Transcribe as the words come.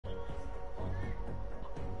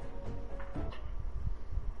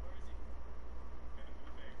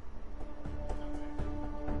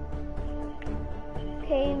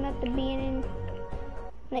at the beginning.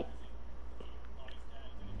 Like,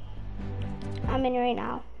 I'm in right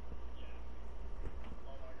now.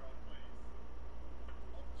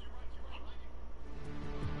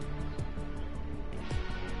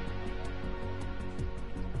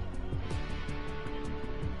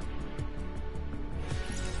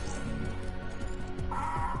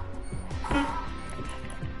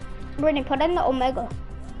 Brittany, put in the Omega.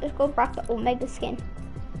 Let's go rock the Omega skin.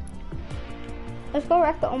 Let's go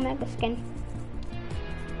rock the Omega skin.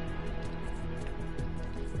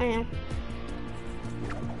 I know.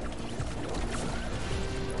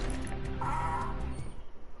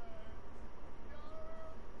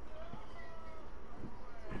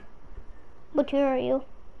 What tier are you?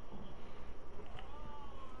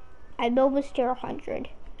 I build was tier 100.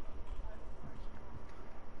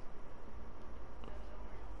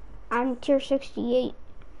 I'm tier 68.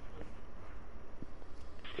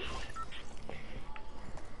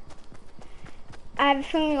 I have a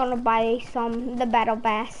feeling I'm gonna buy the battle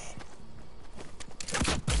pass.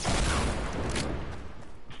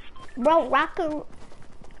 Bro, Rocker,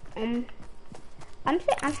 I'm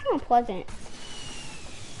feeling pleasant.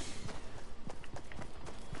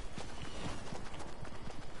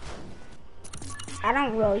 I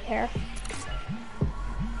don't really care.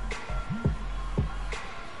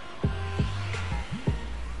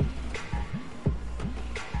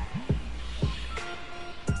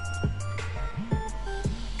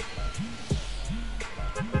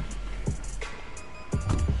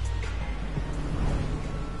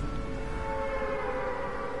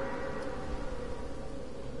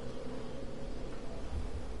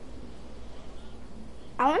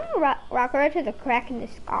 I want to rock right to the crack in the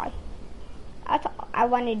sky. I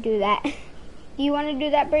want to do that. Do you want to do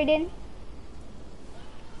that, Brayden?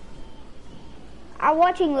 I'm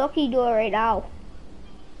watching Loki do it right now.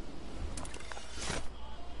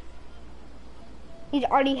 He's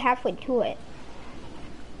already halfway to it.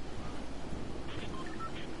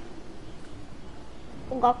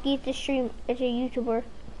 Lucky is a stream, is a YouTuber.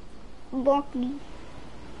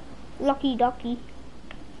 Lucky Ducky.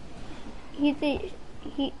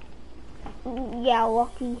 Yeah,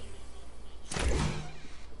 Lucky.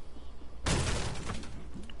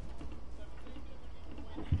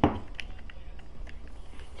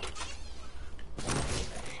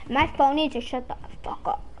 My phone needs to shut the fuck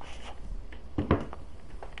up.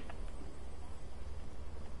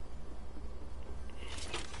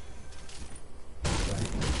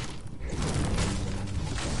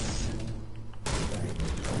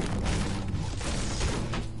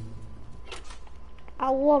 I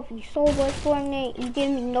love you so much, Fortnite. You give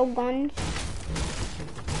me no guns.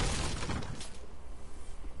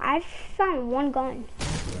 I found one gun.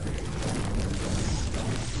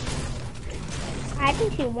 I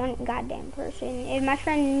didn't see one goddamn person. If my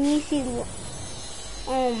friend Nisi,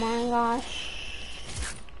 oh my gosh.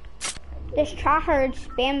 This tryhard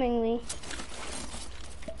spamming me.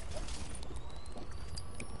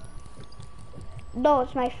 No,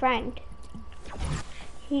 it's my friend.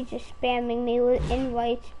 He's just spamming me with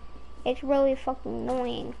invites. It's really fucking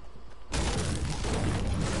annoying.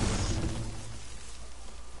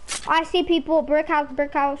 I see people. Brick house,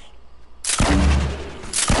 brick house.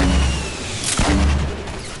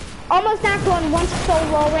 Almost not going one so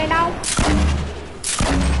low right now.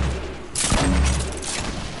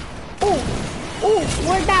 Ooh,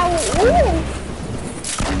 where'd that? Ooh.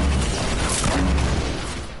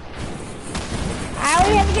 I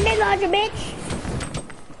only have a grenade launcher, bitch.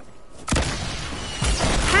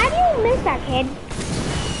 How do you miss that, kid?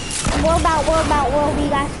 World out, we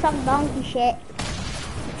got some donkey shit.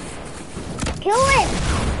 Kill it!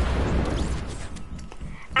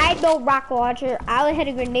 I built rocket launcher. I had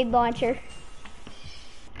a grenade launcher.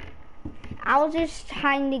 I was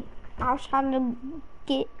trying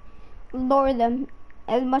to lower them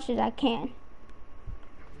as much as I can.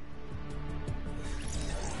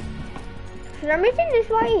 For some reason, this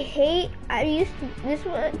is why I hate. This is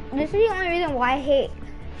the only reason why I hate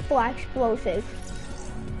fly explosives.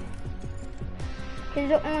 This is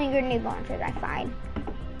the only grenade launchers I find.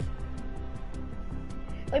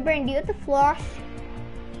 Wait, Brandon, do you have the floss?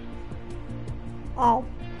 Oh.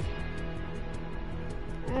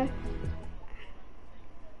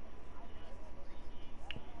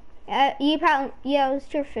 You probably, yeah, it was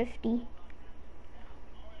tier 50.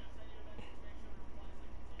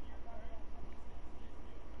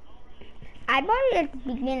 I bought it at the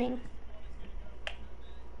beginning.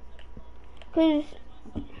 Cause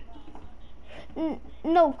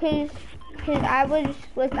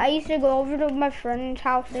I used to go over to my friend's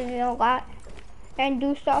house and a lot and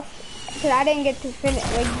do stuff. Cause I didn't get to finish,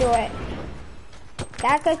 do it.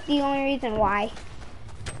 That's just the only reason why.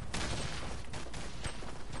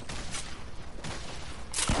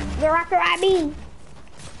 The rocker at me.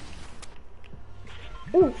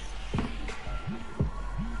 Oof.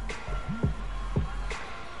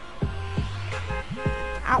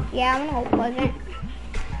 Ow, yeah, I'm gonna go Pleasant.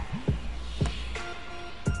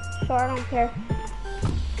 So I don't care.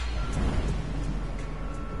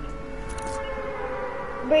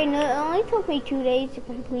 Brayden, it only took me 2 days to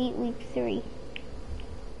complete week 3.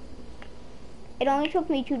 It only took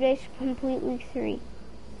me 2 days to complete week 3.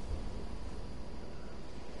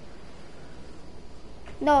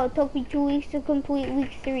 No, it took me 2 weeks to complete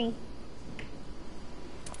week 3.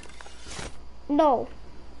 No.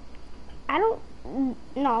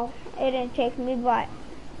 No, it didn't take me, but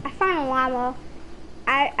I found a llama.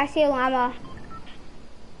 I see a llama.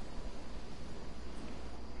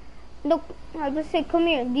 Look, I was just say, come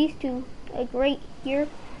here, these two, like right here.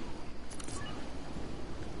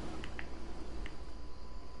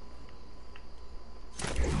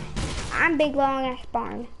 I'm big long ass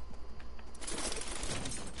barn.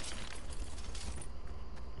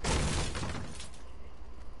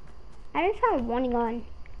 I just found one gun.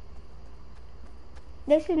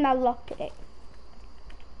 This is my luck today.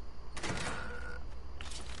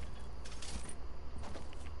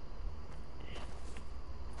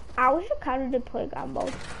 I wish I counted the playground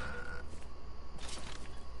mode.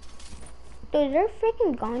 Dude, is there a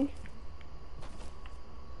freaking gun?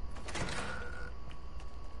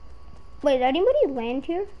 Wait, did anybody land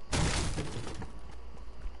here?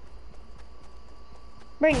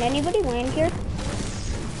 Brayden, anybody land here?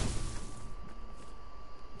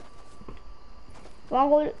 Wanna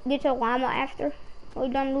go get a llama after we're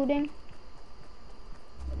done looting?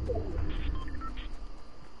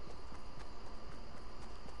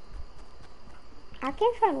 I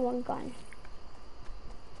can't find one gun.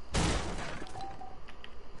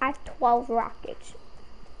 I have 12 rockets.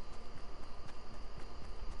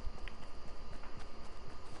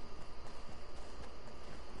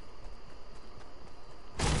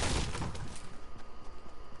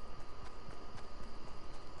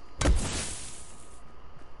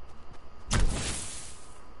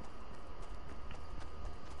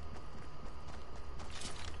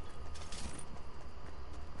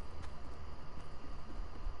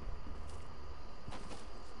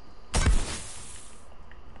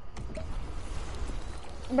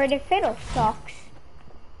 But the fiddle sucks.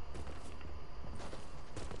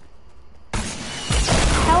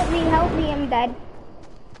 Help me, I'm dead.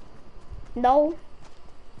 No.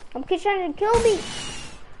 I'm trying to kill me.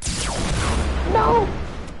 No.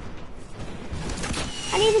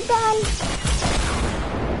 I need a gun.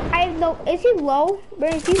 I have no, is he low?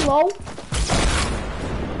 Brayden, is he low?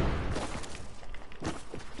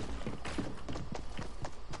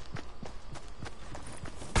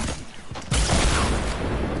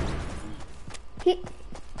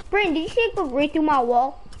 Brayden, did you see it go right through my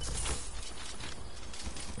wall?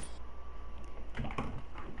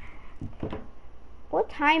 What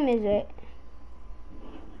time is it?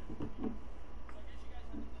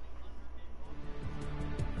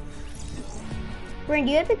 Brayden,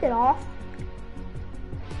 do you have to get off?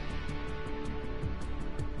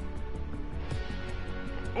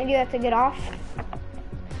 And you have to get off?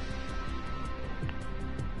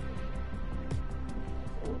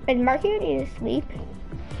 Is Marky ready to sleep?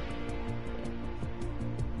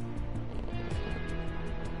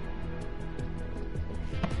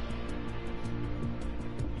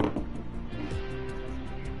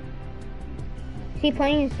 Is he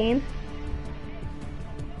playing his game?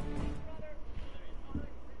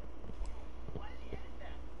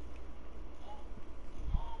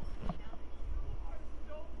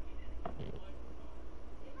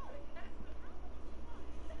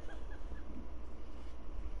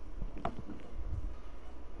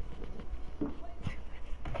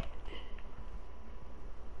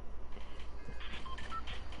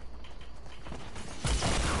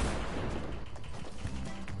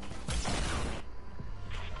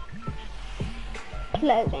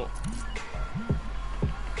 Pleasant.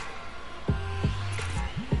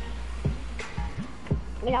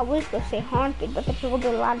 I mean, I was gonna say haunted, but there's a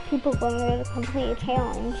lot of people going there to complete a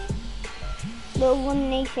challenge. The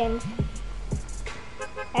eliminations.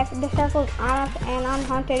 If the circle's on us and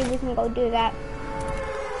unhaunted, we can go do that.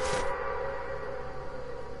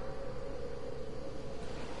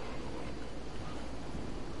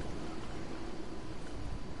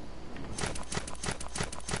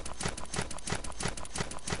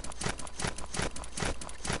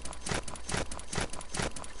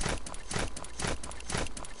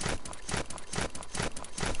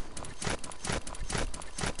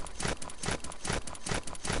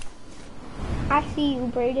 I see you,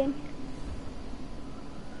 Brayden.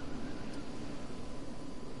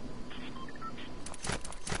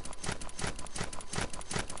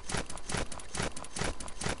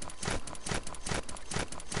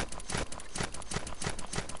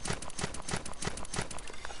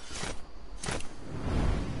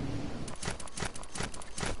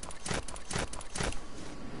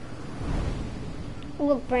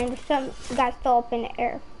 Look, Brandon, some guy still up in the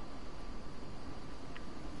air.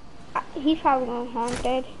 He's probably going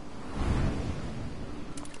haunted.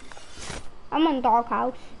 I'm in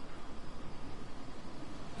doghouse.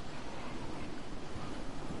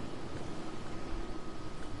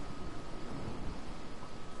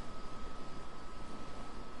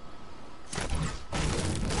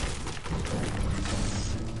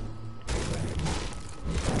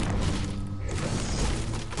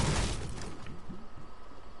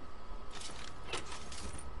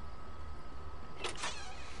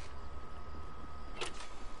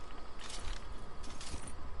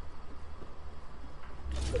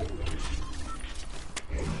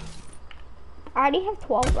 I already have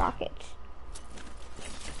 12 rockets.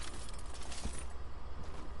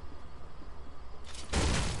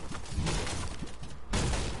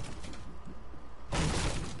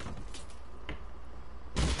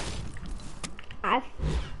 I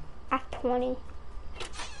have 20.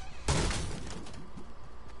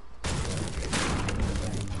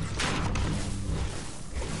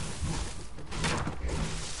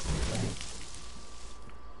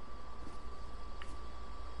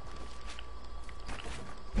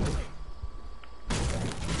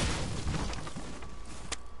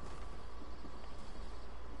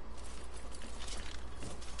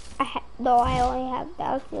 Though I only have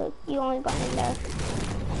that, you only got in there.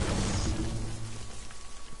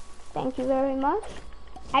 Thank you very much.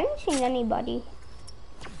 I haven't seen anybody.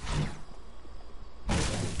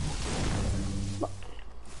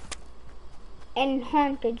 And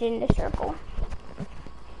haunted in the circle.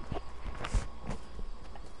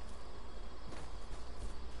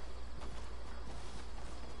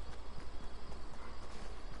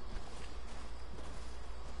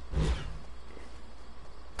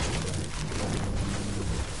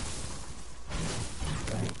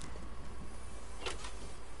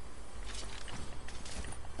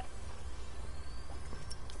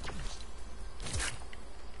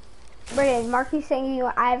 Brandon, Marky's saying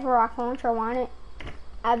you I have a rocket launcher, want it?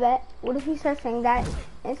 I bet. What if he starts saying that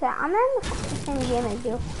and said, I'm not in the same game as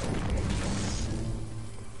you?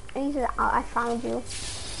 And he says, oh, I found you.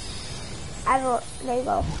 There you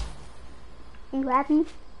go. You happy?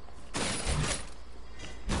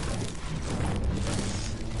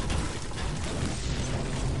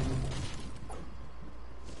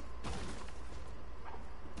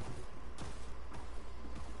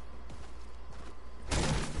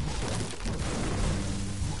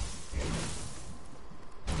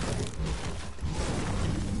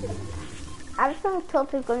 I just think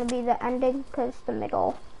Tilt is going to be the ending because the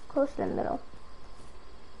middle, close to the middle.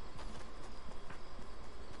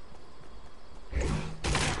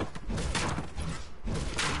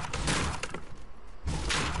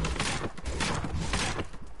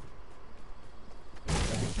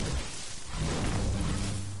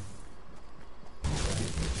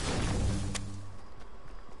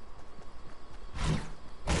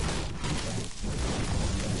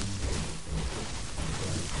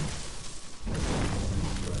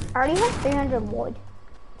 I already have 300 wood.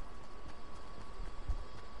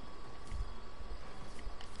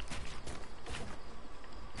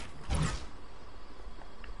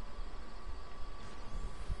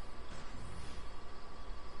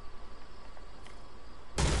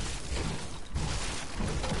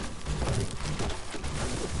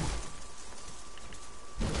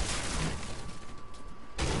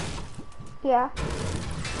 Yeah.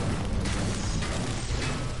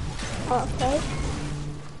 Okay.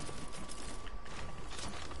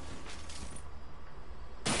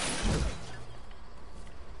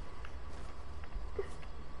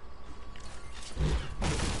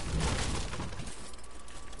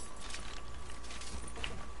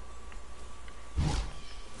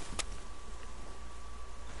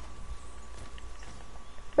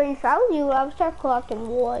 But if I was you, I would start collecting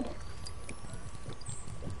wood.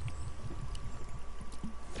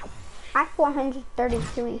 I have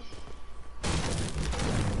 433.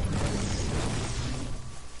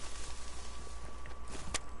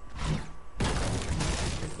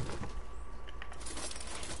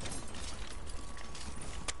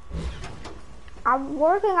 I'm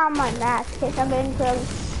working on my math because I'm going to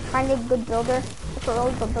find a good builder, a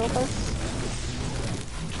really good builder.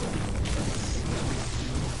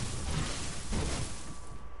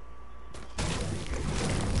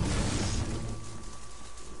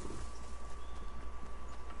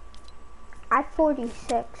 I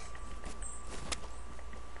 46.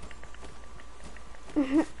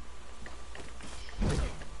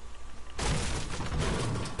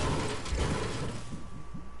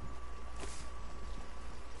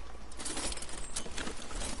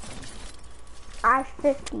 I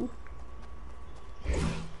 50.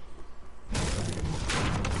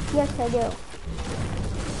 Yes, I do.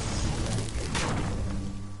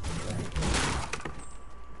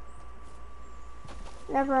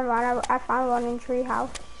 Never mind, I found one in Treehouse.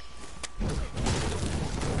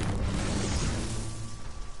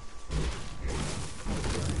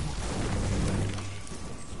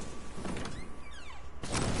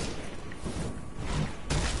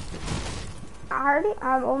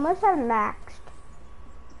 I almost have maxed.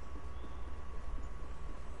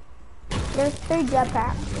 There's 3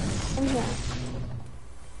 jetpacks in here.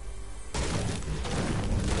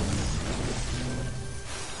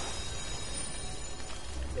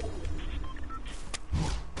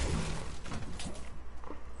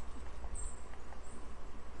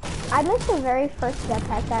 I missed the very first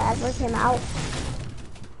jetpack that ever came out.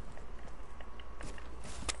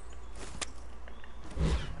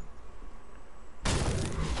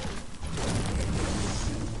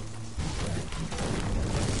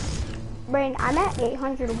 Brain, I'm at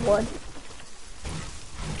 800 wood.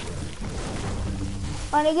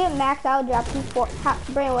 When I get maxed, I'll drop you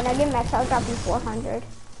Brain, when I get maxed, I'll drop you 400.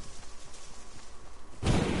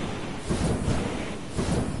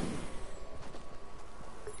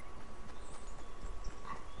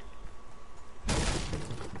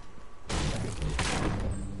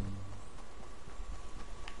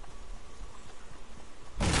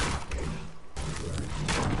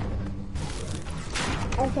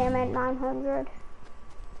 Okay, I'm at 900.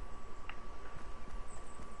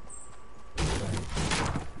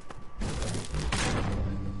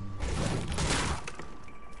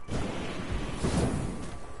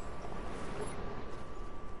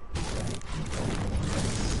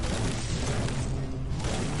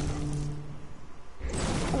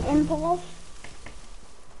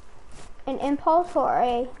 An impulse or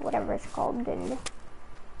a whatever it's called,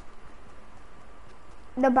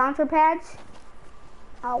 the bouncer pads.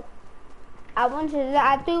 Oh, I wanted to.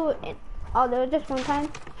 I threw it. Oh, there was this one time.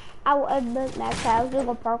 I went max height. I was doing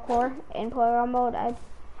a parkour in player mode. I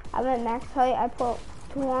went max height. I put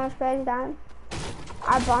 2 launch pads down.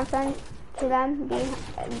 I bounced onto them.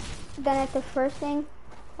 Then at the first thing,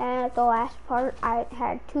 and at the last part, I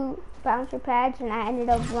had 2 bouncer pads, and I ended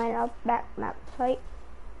up landing up back max height.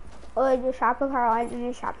 I just shot the car, landed in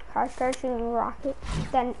the shop. The car started shooting a rocket.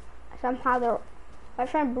 Then somehow my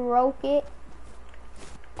friend broke it.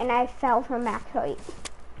 And I fell from max height.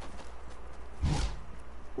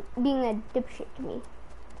 Being a dipshit to me.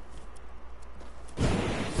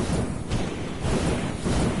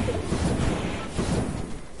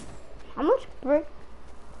 How much brick?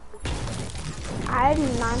 I had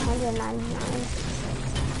 999.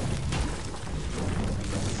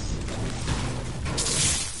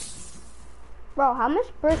 Bro, how much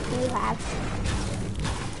brick do you have?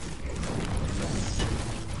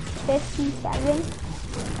 57?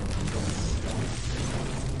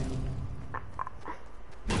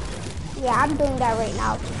 Yeah, I'm doing that right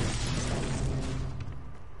now.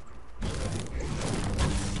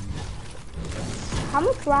 How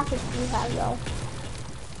much rockets do you have though?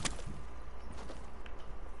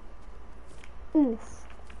 Oof.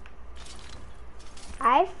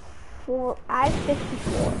 I have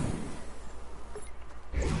 54.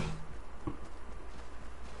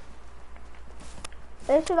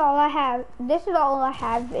 This is all I have. This is all I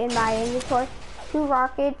have in my inventory. 2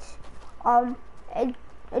 rockets, a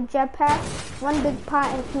jetpack, 1 big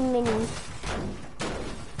pot, and 2 minis.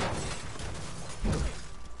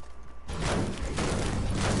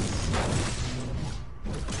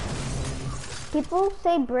 People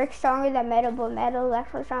say brick stronger than metal, but metal is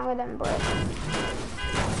actually stronger than brick.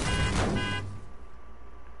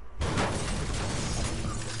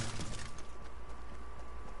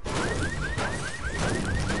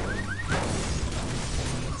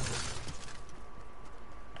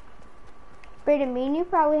 Brayden, me and you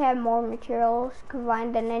probably have more materials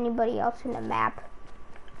combined than anybody else in the map.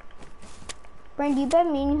 Brayden, do you bet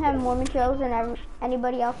me and you have more materials than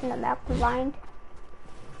anybody else in the map combined?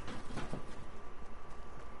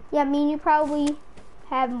 Yeah, me and you probably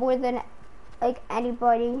have more than like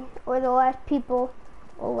anybody or the last people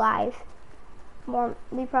alive.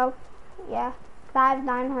 We probably, yeah. I have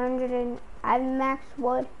 900 and I have max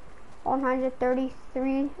wood,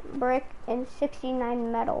 133 brick, and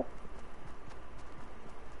 69 metal.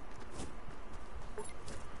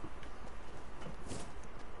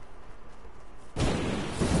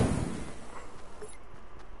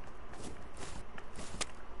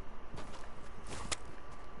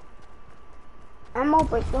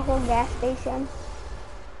 break the whole gas station.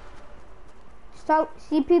 So,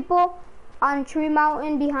 see people on Tree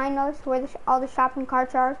Mountain behind us where all the shopping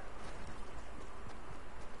carts are?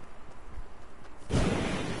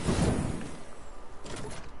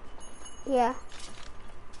 Yeah.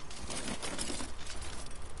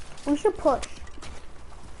 We should push.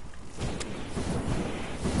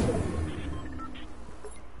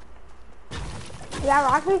 Yeah,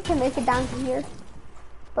 rockets can make it down to here.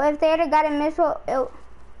 But if they had got a missile,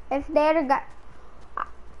 if they had got...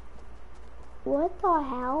 What the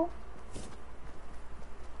hell?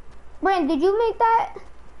 Brandon, did you make that?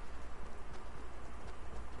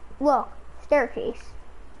 Look, staircase.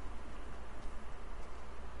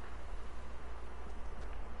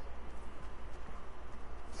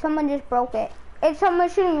 Someone just broke it. It's someone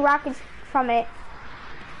shooting rockets from it.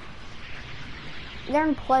 They're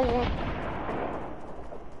in Pleasant.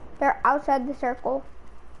 They're outside the circle.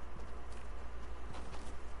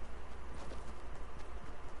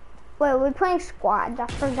 Wait, we're playing squads. I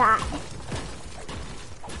forgot.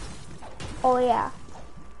 Oh yeah.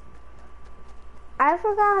 I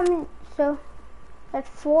forgot how many. So that's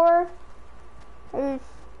 4. There's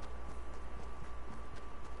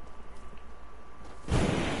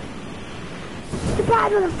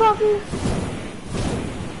surprise, motherfucker!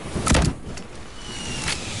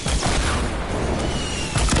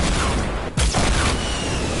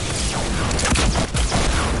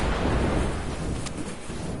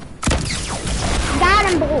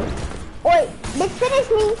 Got him, bro. Wait, they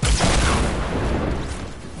finished me.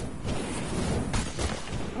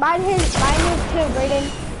 Mine is too, Brayden.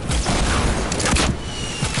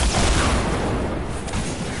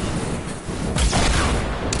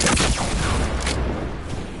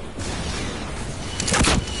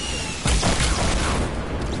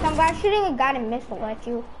 Some guy shooting a guided missile at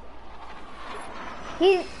you.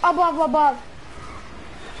 He's above.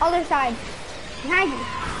 Other side. Behind you.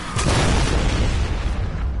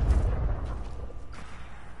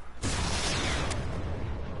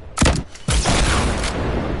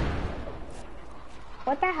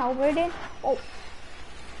 What the hell, Brayden? Oh.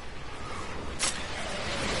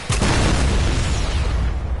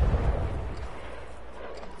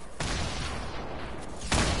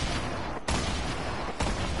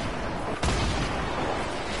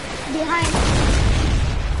 Behind.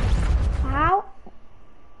 How?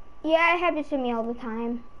 Yeah, it happens to me all the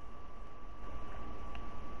time.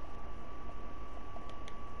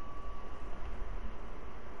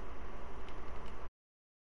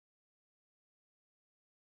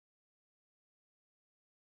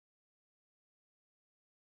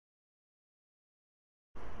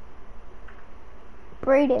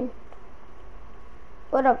 Brayden.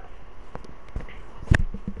 What up?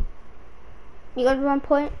 You guys wanna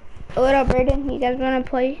play? What up, Brayden? You guys wanna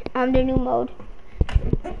play on the new mode?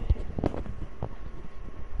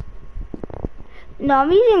 No,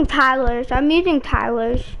 I'm using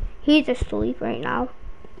Tyler's. He's asleep right now.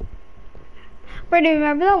 Brayden,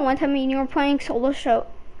 remember that one time me and you were playing solo show?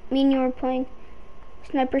 Me and you were playing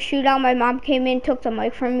sniper shootout. My mom came in, took the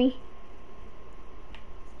mic from me.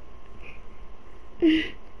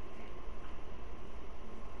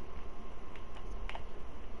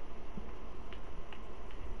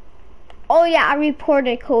 Oh yeah, I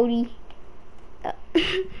reported Cody.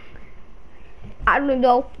 I don't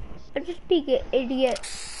know. I'm just being an idiot.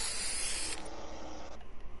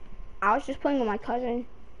 I was just playing with my cousin.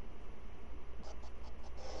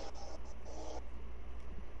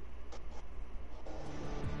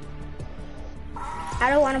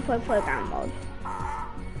 I don't want to play playground mode.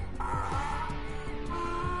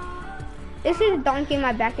 This is donkey in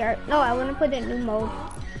my backyard. No, I want to put a new mode.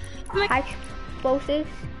 High explosives.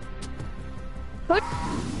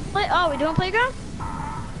 Oh, we doing playground?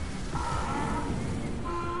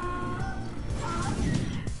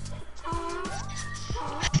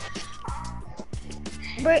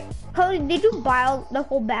 Cody, did you buy the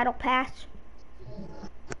whole battle pass?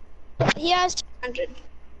 Yeah, it's 200.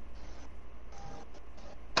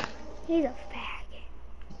 He's a faggot.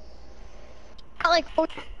 Not like 4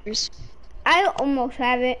 years. I almost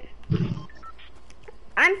have it.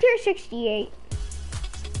 I'm tier 68.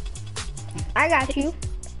 I got you.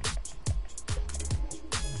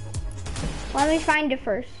 Let me find it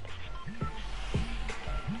first.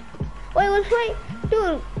 Wait, let's wait.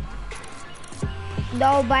 Dude.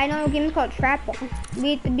 No, but I know a game called Trap Ball.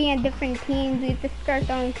 We have to be on different teams. We have to start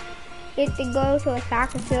on. We have to go to a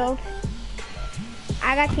soccer field.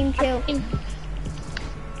 I got team 2.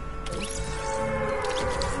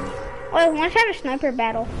 Wait, let's have a sniper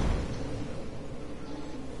battle.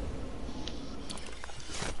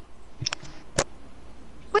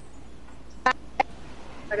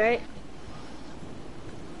 Alright.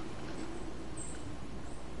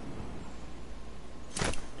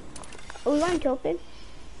 Are we going tilted?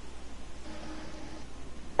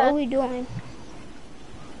 What are we doing?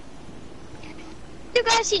 You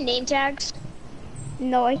guys see name tags?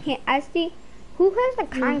 No, I can't. I see. Who has the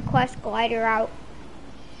conquest glider out?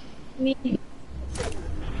 Me.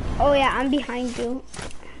 Oh yeah, I'm behind you.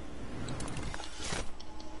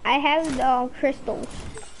 I have the crystals.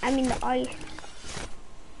 I mean the ice.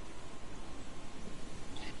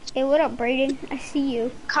 Hey, what up, Brayden? I see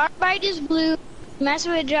you. Carbide is blue. Mess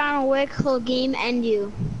with John Wick, he'll game end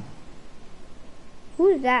you.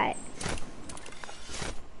 Who's that?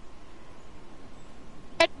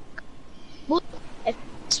 Mess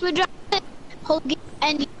with John Wick, he'll game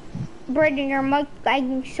end you. Brayden, your mic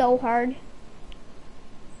lagging so hard.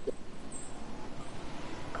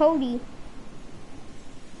 Cody.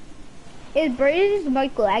 Is Brayden's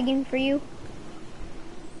mic lagging for you?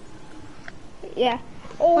 Yeah.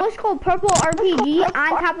 Oh, let's go purple RPG on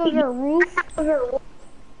top of a roof.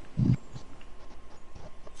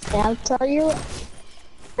 Yeah, I'll tell you.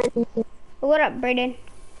 What up, Brayden?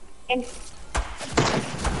 And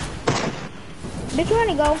bitch, you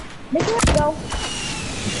wanna go?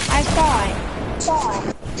 I saw it.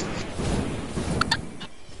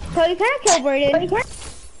 So you can't kill Brayden.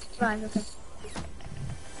 Fine, okay.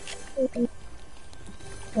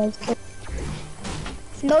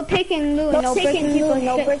 No taking loot, no breaking people's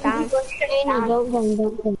shit down.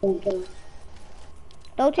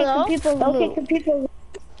 Don't take the people's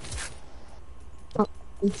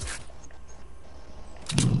loot.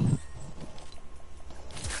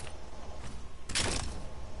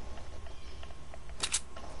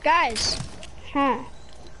 Guys. Huh.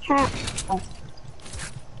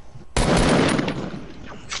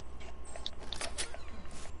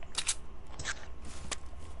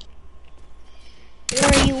 Where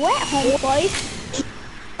are you at, homeboy?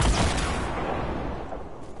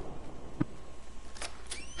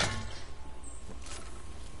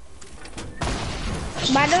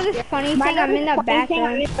 But I know this funny thing, I'm in the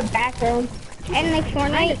bathroom. And like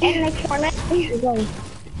Fortnite,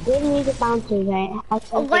 Give me the bouncer, right? a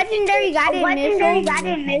legendary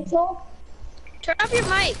guided missile. Turn off your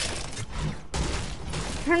mic.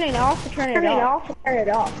 Turn it off or turn it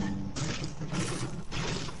off.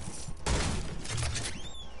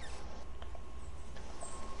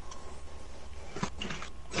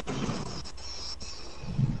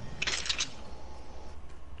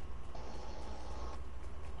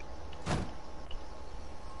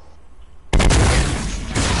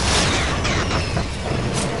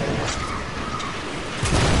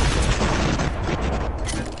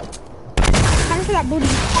 Come for that booty.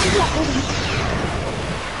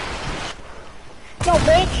 Go,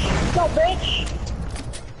 bitch.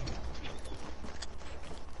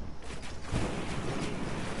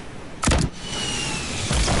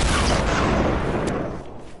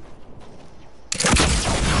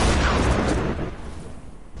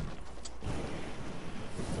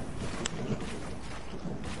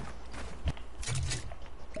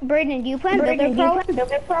 Brayden, do you play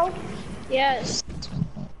Builder Pro? Yes.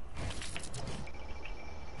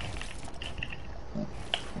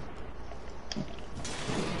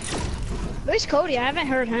 Where's Cody? I haven't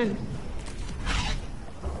heard him.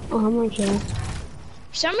 Oh, I'm right here.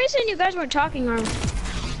 For some reason you guys weren't talking or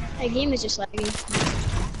that game is just lagging.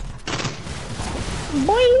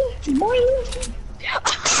 Boy.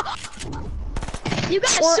 You got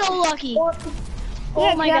so lucky. Oh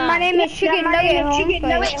Yeah, my god. my name is Chicken Nugget. Wait,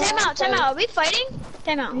 time out. Are we fighting?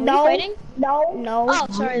 Time out. No. Are we fighting? No. Oh,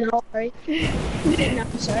 sorry. No,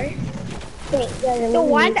 sorry. The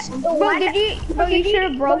one, bro, you should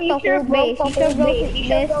have broke the whole base. You should have broke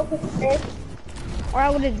this, or I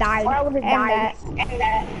would have died.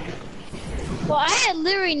 Well, I had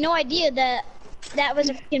literally no idea that was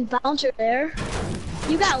a freaking bouncer there.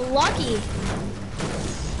 You got lucky.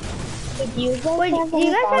 Do you guys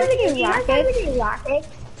have any rockets?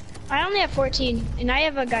 I only have 14, and I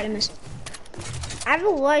have a guided missile. I have a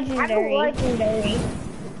legendary.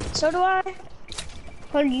 So do I.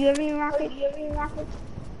 So do you have any rockets?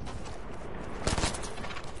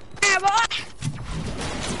 Yeah, boy.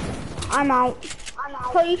 I'm out.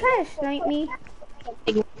 So you trying to snipe me?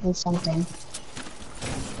 Something.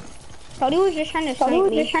 Cody was just trying to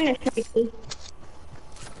snipe me.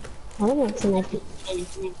 I don't know sniper.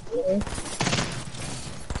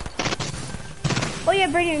 Oh yeah,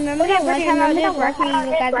 Brady, remember that one time I was wrecking you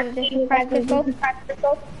guys with this surprise pistol?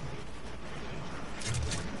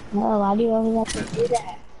 Oh, why do you always have to do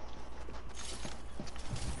that?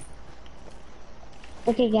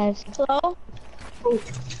 Okay, guys. Hello?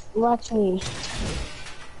 Watch me.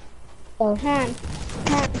 Oh, Come on.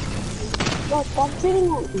 no, stop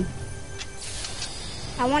shooting at me.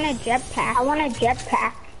 I want a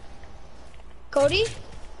jetpack. Cody?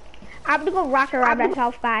 I have to go rocket ride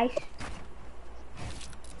myself, guys.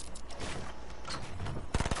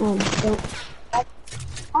 Don't.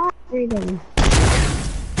 Oh, freedom.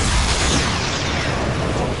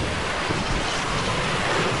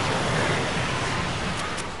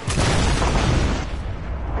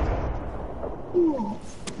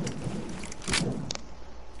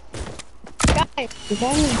 Guys,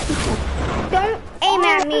 Don't aim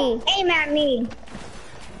at me.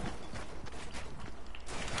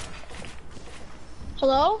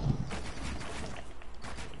 hello?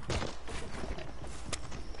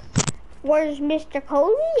 Where's Mr.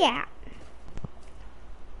 Cody at?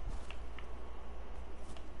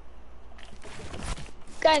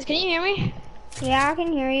 Guys, can you hear me? Yeah, I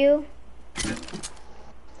can hear you.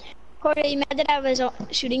 Cody, are you mad that I was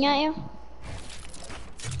shooting at you?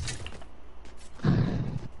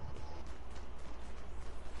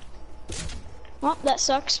 Well, that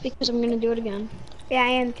sucks because I'm gonna do it again. Yeah, I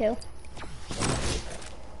am too.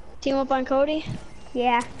 Team up on Cody?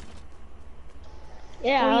 Yeah.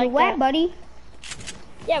 Yeah, Where I you like at, that. buddy?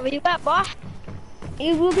 Yeah, where you at, boy?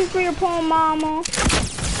 You looking for your poor mama?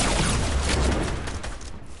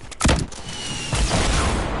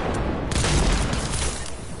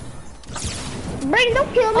 Brayden,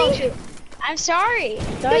 don't kill me. Oh, shoot. I'm sorry. I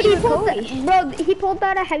thought Dude, you he were pulled Cody. bro, he pulled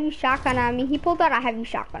out a heavy shotgun on me.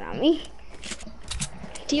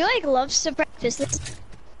 Do you like love surprise pistols?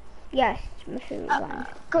 Yes, my favorite one.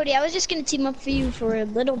 Cody, I was just gonna team up for you for a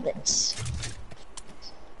little bit.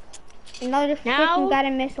 Another Now- freaking got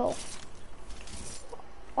a missile.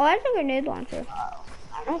 Oh, that's a grenade launcher.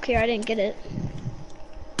 I don't care, I didn't get it.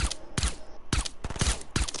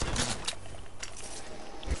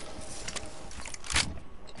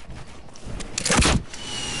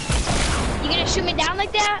 You gonna shoot me down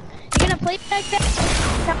like that? You gonna play like that?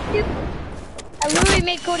 I literally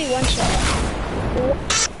made Cody one shot.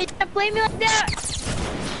 You gonna play me like that?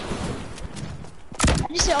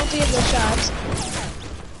 I just hit all 3 of those shots.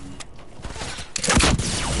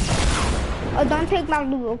 Oh, don't take my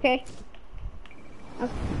loot, okay?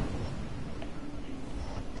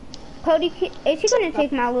 Cody, is he gonna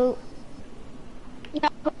take my loot? No,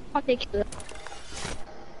 I'll take you.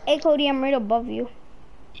 Hey, Cody, I'm right above you.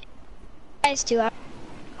 Guys, too.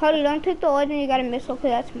 Cody, don't take the legend, you got a missile, cause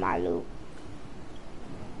that's my loot.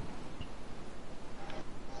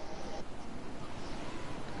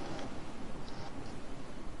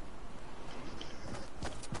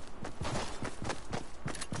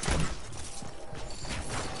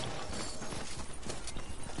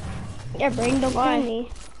 Yeah, Brain, don't Why? kill me.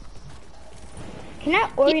 Can I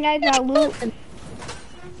organize my loot?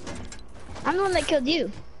 I'm the one that killed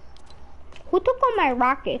you. Who took all my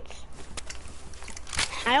rockets?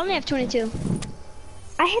 I only have 22.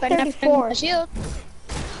 I hit But enough for 34. my shield.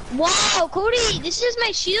 Wow, Cody, this is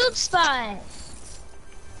my shield spot.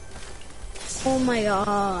 Oh my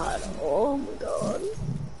god. Oh my god.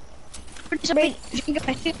 Somebody drink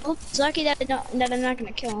my shield. It's lucky that, that I'm not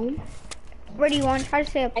gonna kill him. Where do you want to try to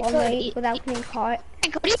stay up I all could night eat- without getting caught?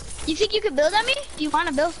 Hey, Cody, you think you could build on me? Do you want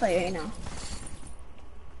to build fight right now?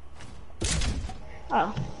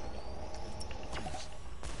 Oh.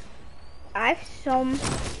 I have some.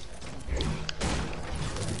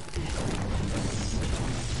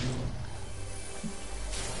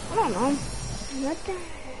 I don't know. What the?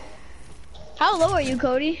 How low are you,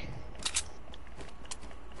 Cody?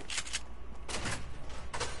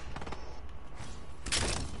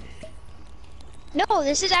 No,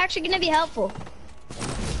 this is actually gonna be helpful.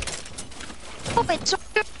 Oh, it's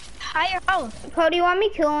higher health. Cody, you want me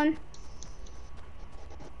killing?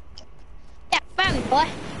 Yeah, find me, boy.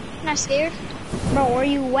 I'm not scared. Bro, where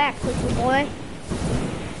you at, pussy boy?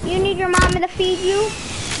 You need your mama to feed you?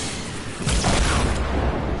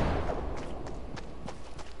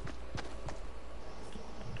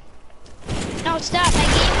 No, stop. My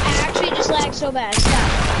game actually just lagged so bad.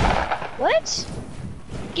 Stop. What?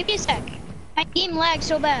 Give me a sec. My game lagged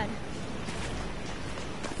so bad.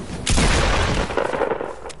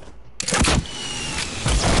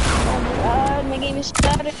 Oh my god, my game is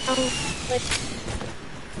started. Stop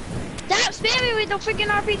spamming with the freaking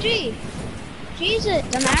RPG. Jesus,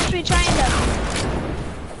 I'm actually trying to.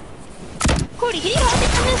 Cody, can you help me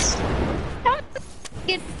on this? Help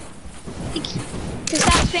me to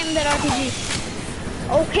stop spamming that RPG.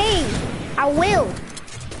 Okay, I will.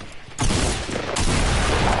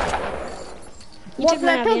 You took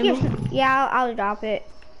my ammo. Yeah, I'll drop it.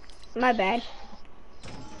 My bad.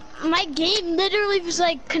 My game literally was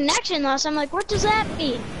like connection loss. I'm like, what does that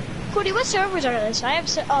mean? Cody, what servers are this? I have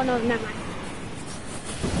oh no, never mind.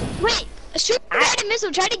 Wait, shoot the guided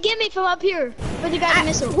missile. Try to get me from up here with the guided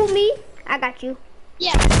missile. Who, me? I got you.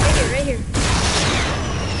 Yeah, right here, right here.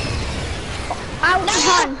 Out,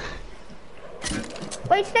 no.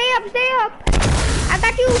 Wait, stay up, stay up. I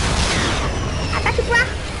got you. I got you, bro.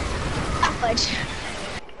 Fudge.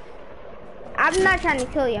 I'm not trying to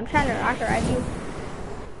kill you. I'm trying to rocket ride you.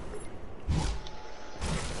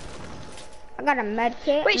 I got a med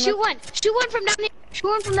kit. Wait, shoot one. Shoot one from down there. Shoot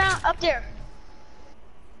one from down up there.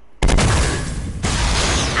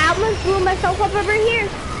 I almost blew myself up over here.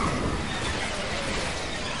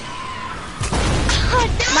 Oh,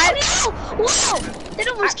 no! Whoa! It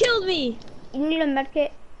almost killed me. You need a med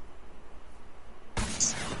kit.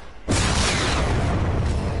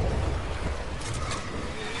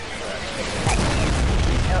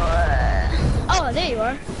 Oh, there you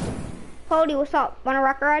are. Cody, what's up? Wanna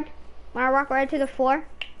rocket ride? Wanna rocket ride to the floor?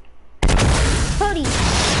 Cody!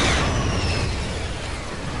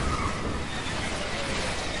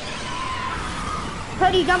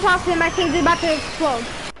 Cody, jump off him. My thing's about to explode.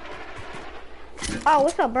 Oh,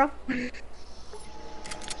 what's up, bro?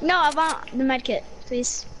 No, I want the med kit,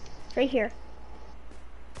 please. Right here.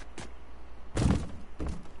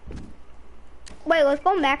 Wait, let's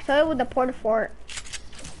go max out with the porta fort.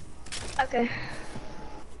 Okay.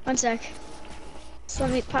 One sec. So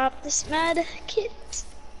let me pop this med kit.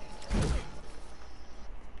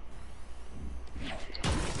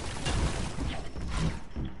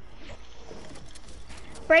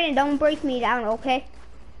 Brayden, don't break me down, okay?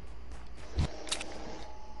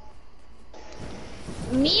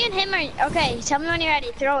 Me and him are, okay, tell me when you're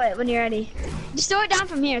ready. Throw it when you're ready. Just throw it down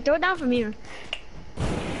from here. Throw it down from here.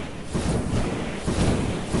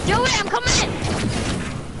 Throw it, I'm coming in.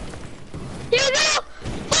 Here we go.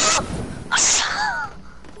 Oh.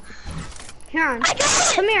 Here on. I got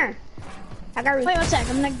it. Come here. I got Wait 1 sec,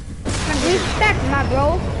 I'm gonna respect, my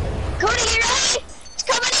bro. Cody, you ready? It's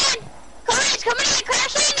coming in. Cody, it's coming in.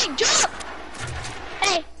 Crash landing. Jump.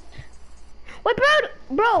 Hey. Wait,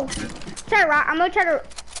 bro. Try to rock. I'm gonna try to.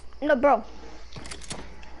 No, bro.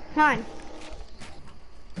 Come on.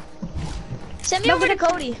 Send me over to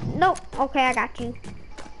Cody. Nope. Okay, I got you.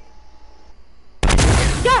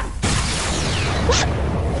 Jump! What?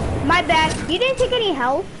 My bad. You didn't take any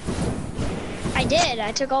health. I did.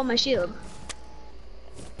 I took all my shield.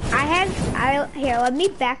 Here, let me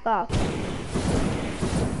back up.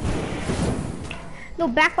 No,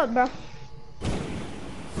 back up, bro.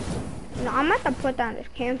 No, I'm about to put down this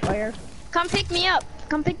campfire. Come pick me up.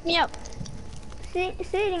 Come pick me up.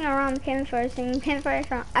 Sitting around the campfire singing campfire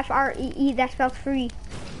song F-R-E-E, that spells free.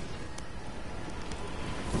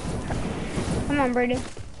 Come on, Brady.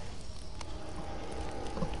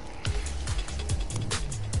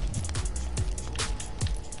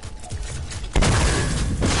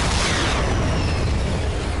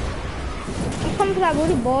 Come to that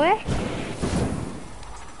booty, boy.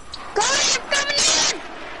 Go in, I'm coming in!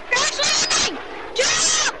 Crash landing!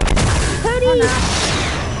 Jump! Cody! Oh, no.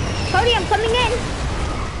 Cody, I'm coming in.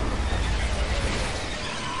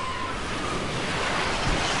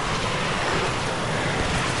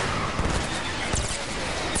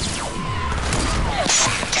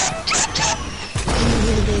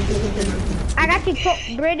 I got you,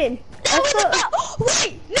 Brayden.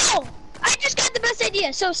 Wait, no! I just got the best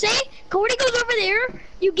idea. So say Cody goes over there,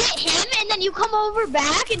 you get him, and then you come over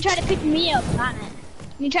back and try to pick me up on it.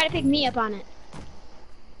 You try to pick me up on it.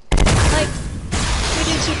 Like, we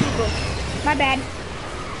do 2 people. My bad.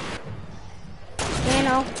 You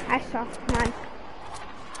know, I saw. Come on.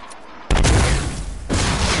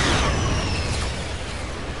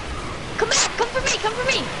 Come back, come for me, come for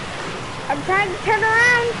me. I'm trying to turn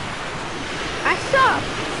around. I suck.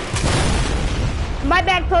 My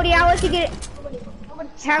bad, Cody. I'll let you get it.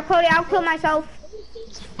 How, Cody? I'll kill myself.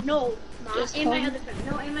 No, not in my other friend.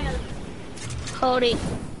 No, in my other friend. Cody.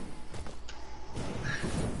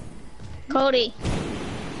 Cody.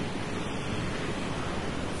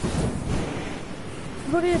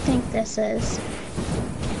 Who do you think this is?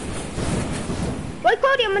 Wait,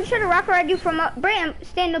 Cody. I'm gonna try to rocket ride you from up. Brayden,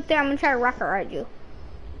 stand up there. I'm gonna try to rocket ride you.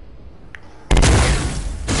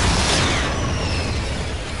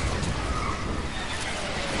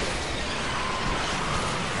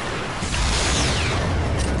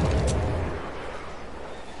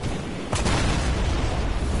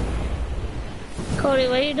 Cody,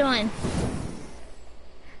 what are you doing?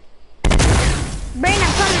 Brayden,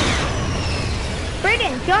 I'm coming.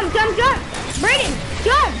 Brayden, jump, jump, jump. Brayden,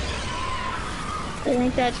 jump. I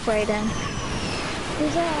think that's Brayden.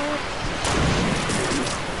 Who's that?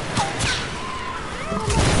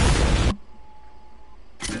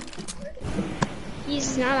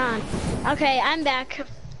 He's not on. Okay, I'm back.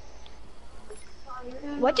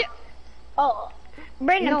 What do? Oh.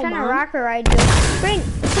 Brayden, No, I'm trying to Mom. rocker ride you. Brayden,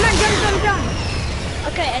 come on, jump.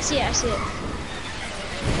 Okay, I see it. I see it.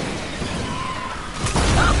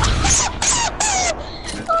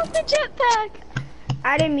 Oh, the jetpack.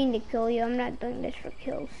 I didn't mean to kill you. I'm not doing this for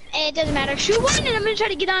kills. It doesn't matter. Shoot one, and I'm gonna try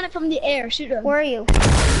to get on it from the air. Shoot him. Where are you?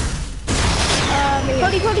 Right here.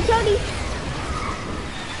 Cody.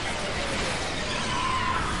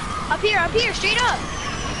 Up here, straight up.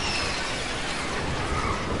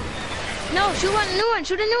 No, shoot one, new one.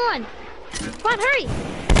 Shoot a new one. Come on, hurry.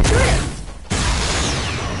 Shoot it.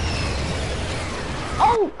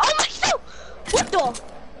 Oh my God! What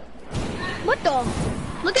the?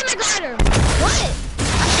 Look at my glider. What?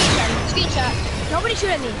 I'm screenshot. Nobody shoot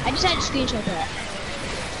at me. I just had to screenshot that.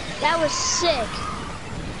 That was sick.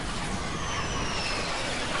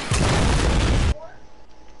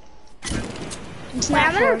 It's Wait, not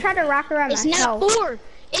I'm gonna 4. try to rock around It's myself. not 4.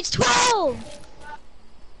 It's 12.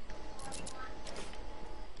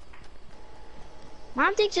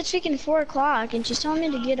 Mom thinks it's freaking 4 o'clock and she's telling me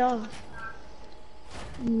to get off.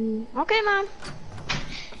 Okay, Mom.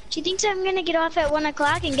 She thinks I'm gonna get off at 1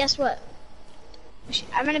 o'clock, and guess what?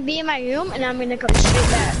 I'm gonna be in my room and I'm gonna come straight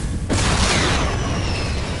back.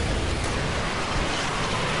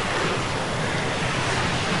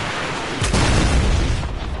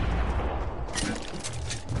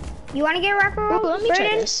 You wanna get rocker roll? Ooh, let me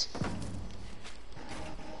try this.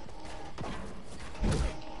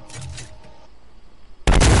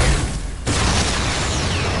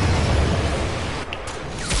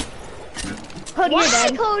 Cody, you're Why,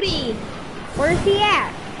 dead. Cody? Where's he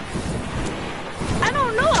at? I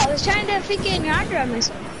don't know. I was trying to freaking rock around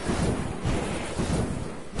myself.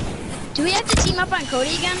 Do we have to team up on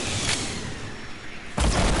Cody again?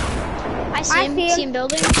 I see him. See him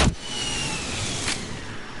building.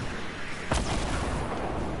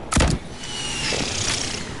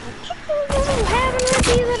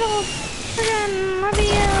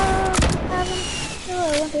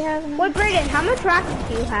 What, Brayden, how much rockets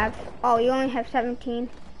do you have? Oh, you only have 17.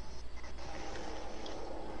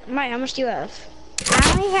 Right, how much do you have?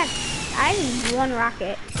 I have 1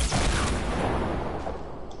 rocket.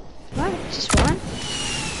 What? Just 1?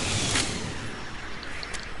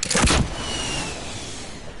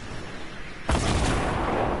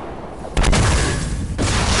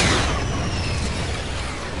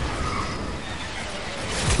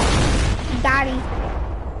 Daddy.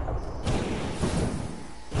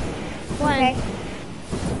 Okay.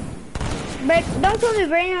 But don't kill me,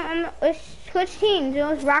 Brayden. Let's switch teams.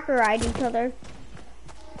 Let's rocket ride each other.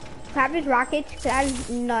 Have his rockets, because I have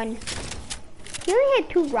none. He only had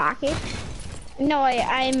 2 rockets. No,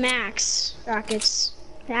 I max rockets.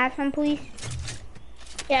 Can I have some, please?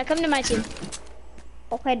 Yeah, come to my team.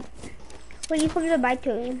 Okay. Well, you come to my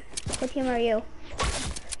team. What team are you?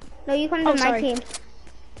 No, you come to my sorry. team.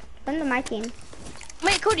 Come to my team.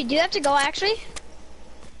 Wait, Cody, do you have to go actually?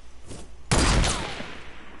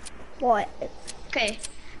 What? Okay.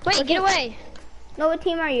 Wait, get away. No, what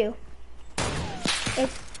team are you?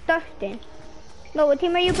 It's Dustin. No, what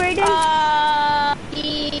team are you, Brayden?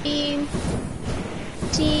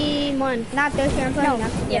 Team 1. Not this year, I'm playing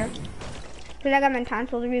next yeah. year. Because I got my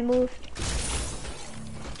tonsils removed.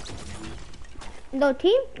 No,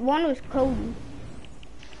 team 1 was Cody.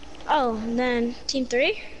 Oh, and then team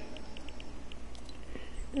 3?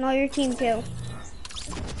 No, you're team 2.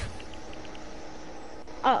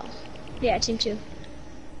 Oh, yeah, team 2.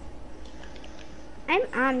 I'm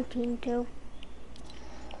on team 2.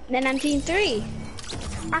 Then I'm team 3.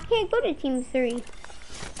 I can't go to team 3.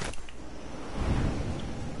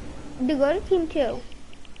 To go to team 2.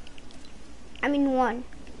 I mean 1.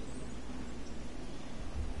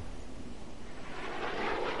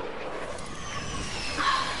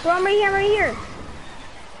 Bro, I'm right here.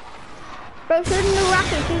 Bro, shoot a new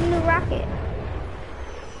rocket.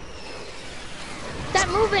 Stop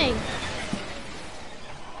moving.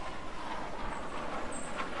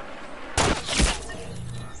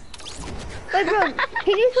 Wait, bro,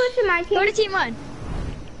 can you switch to my team? Go to team 1.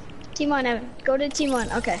 Team 1, Evan. Go to team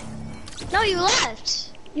 1. Okay. No, you left.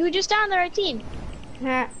 You were just on the right team.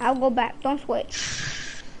 Nah, I'll go back. Don't switch.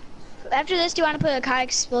 After this, do you want to put a Kai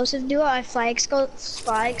explosive duo? I fly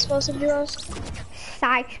explosive duos.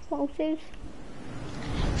 Side explosives.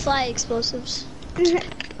 Fly explosives.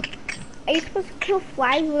 Are you supposed to kill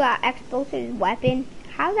flies with an explosive weapon?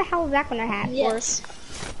 How the hell is that gonna happen? Yes.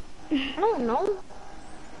 I don't know.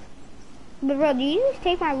 But bro, do you just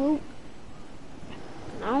take my loot?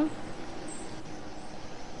 No.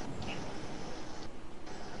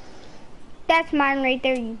 That's mine right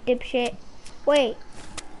there, you dipshit. Wait.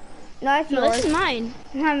 No, it's No, yours. this is mine.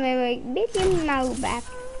 Wait, bitch, give me my loot back.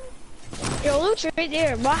 Your loot's right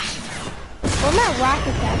there. Why? Where my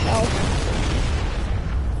rockets at, though?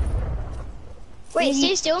 Wait,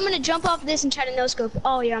 stay still. I'm gonna jump off this and try to no-scope.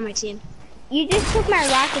 Oh, you're on my team. You just took my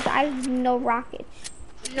rockets. I have no rockets.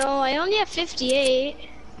 No, I only have 58.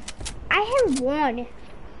 I have one.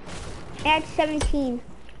 I had 17.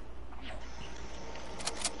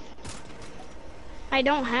 I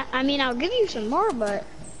don't have, I mean, I'll give you some more, but.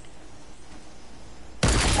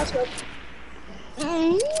 That's good.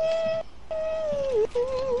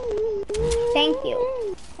 Thank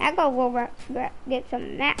you. I gotta go get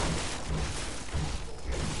some maps.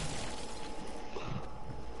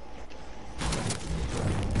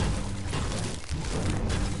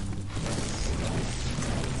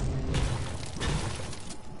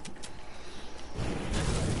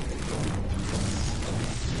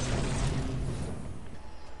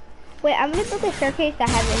 Wait, I'm gonna build a staircase to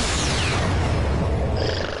heaven.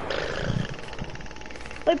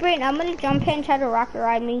 Wait, Brayden, I'm gonna jump in and try to rocket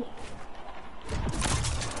ride me.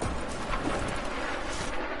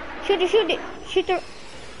 Shoot it, shoot it, shoot the...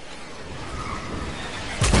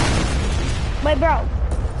 Wait, bro.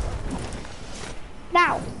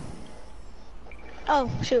 Now. Oh,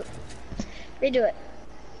 shoot. Redo it.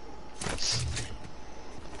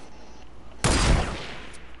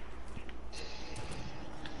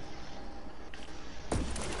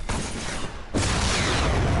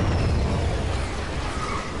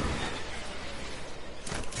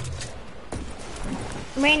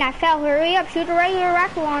 Rain, I fell. Hurry up. Shoot a regular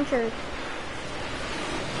rocket launcher.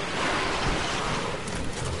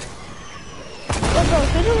 Let's go.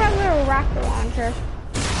 Shoot a regular rocket launcher.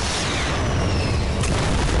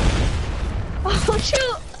 Oh,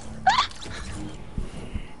 shoot!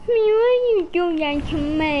 Why you do that to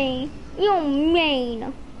me? You're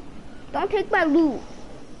mean. Don't take my loot.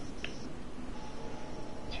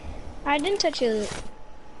 I didn't touch your loot.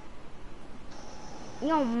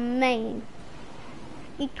 You're mean.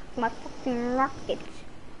 He took my fucking rockets.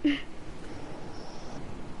 Wait,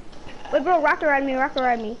 bro, rocket ride me, rocket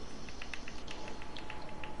ride me.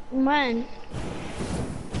 When?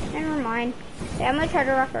 Never mind. Yeah, I'm gonna try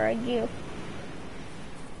to rocket ride you.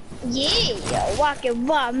 Yeah, walking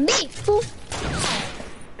by me, fool.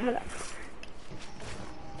 Hold up.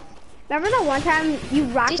 Remember that one time you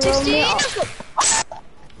rocket rode me?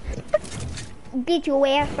 Get your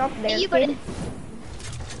ass up there, You kid.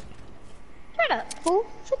 Shut up, fool.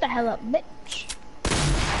 Shut the hell up, bitch.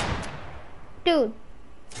 Dude.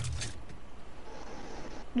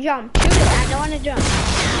 Jump. Shoot it. I don't want to jump.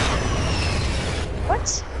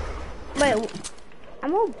 What? Wait,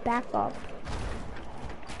 I'm gonna back up.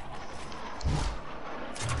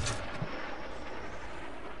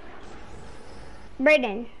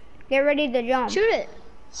 Brayden, get ready to jump. Shoot it.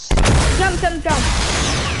 Jump, jump, jump.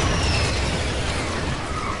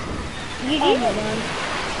 You Oh did my it. god.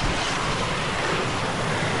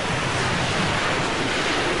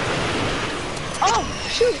 Oh,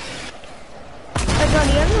 shoot. Wait, bro, do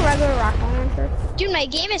you have a regular rocket launcher? Dude, my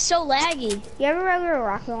game is so laggy. You have a regular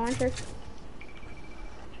rocket launcher?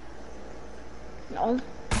 No.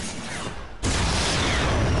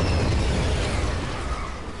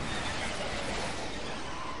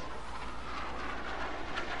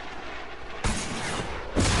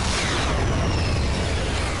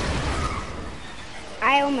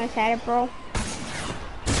 I almost had it, bro.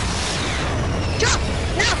 Jump!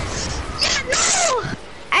 No! Yeah, no!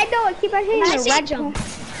 I know, I keep on hitting I the say red jump. point.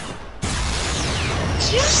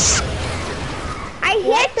 I hit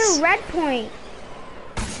What? the red point.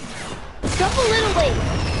 Jump a little late.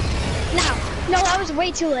 No, no, I was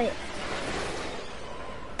way too late.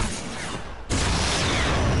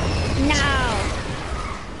 No.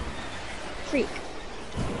 Freak.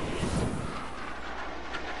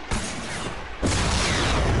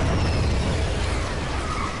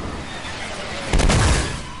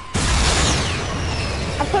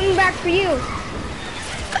 I'm coming back for you.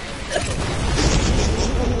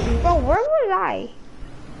 Bro, where was I?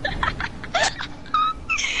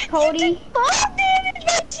 Cody?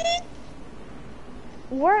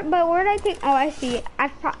 Where did I take? Oh, I see it.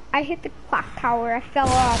 I hit the clock tower. I fell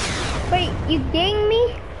off. Wait, you dinged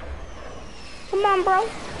me? Come on, bro.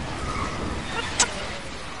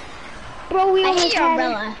 Bro, we I almost hate your had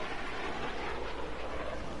umbrella.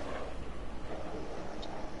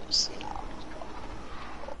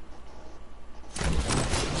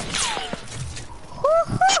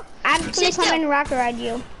 I'm just gonna Stay come and rocket ride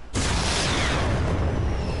you.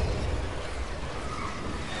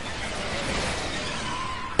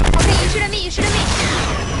 Okay, you shoot at me, you shoot at me.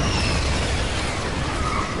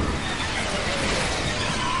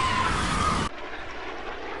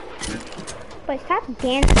 But stop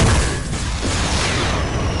dancing.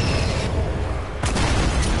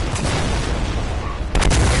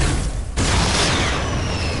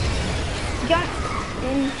 Jump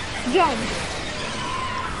and jump.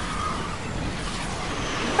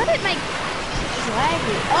 What did my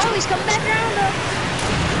laggy? Oh, he's coming back around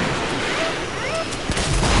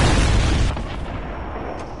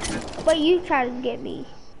though. But you try to get me.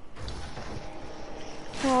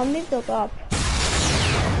 Oh, let me look up.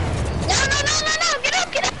 No,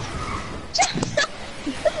 get up.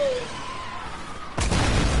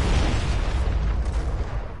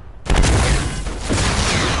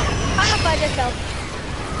 I just fell.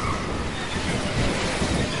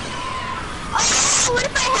 Oh, what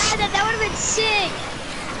if I had that? That would have been sick.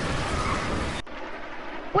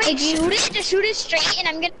 Wait, shoot it? Just shoot it straight and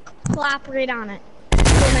I'm gonna clap right on it.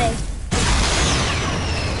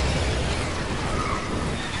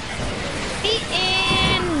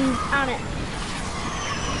 And on it.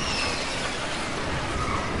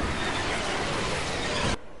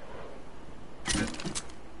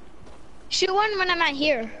 Shoot one when I'm not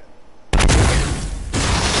here.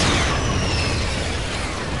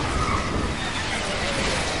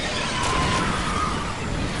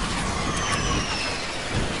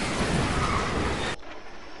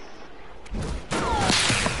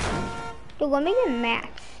 Dude, let me get Max.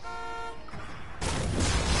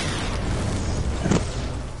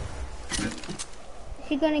 Is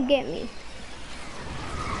he gonna get me?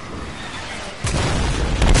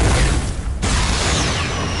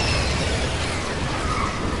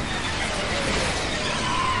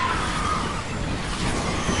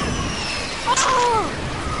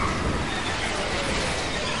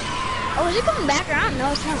 Oh, is it coming back around?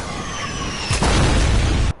 No, it's not.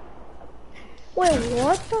 Wait,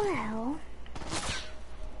 what the hell?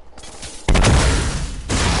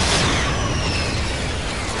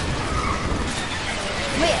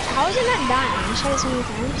 Wait, how is it not dying? I tried it so many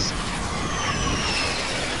times.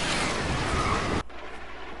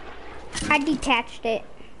 I detached it.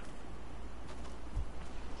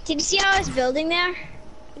 Did you see how I was building there?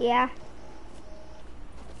 Yeah.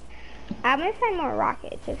 I'm gonna find more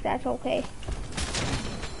rockets if that's okay.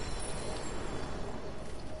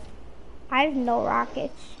 I have no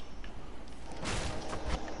rockets.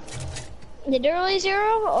 Literally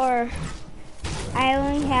zero, or? I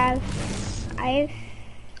have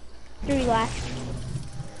 3 left.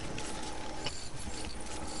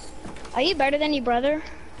 Are you better than your brother?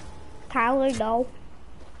 Tyler, no.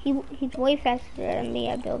 He's way faster than me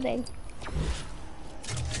at building.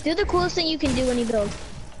 Do the coolest thing you can do when you build.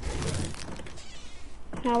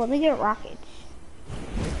 Now let me get rockets.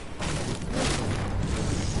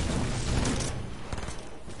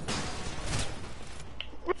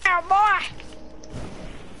 Oh boy!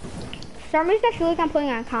 For some reason I feel like I'm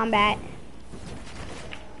playing on combat.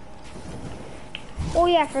 Oh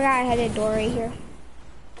yeah, I forgot I had a door right here.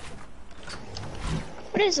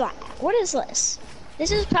 What is that? What is this?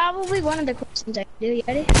 This is probably one of the coolest things I can do. You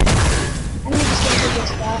ready? I'm gonna just get to this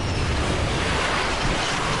spot.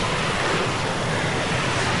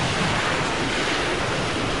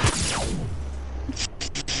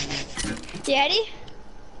 You ready?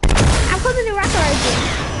 I'm coming to rocket launcher.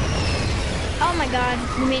 Oh my god,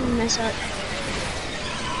 you made me mess up.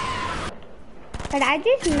 Did I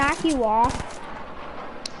just knock you off?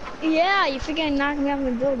 Yeah, you freaking knocked me off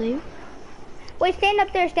the building. Wait, stand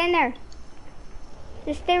up there, stand there.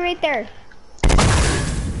 Just stay right there.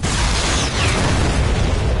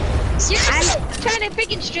 Seriously? Trying to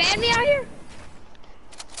freaking strand me out here?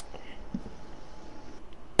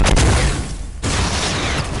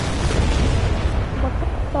 What the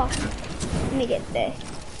fuck? Let me get this.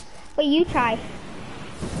 Wait, you try.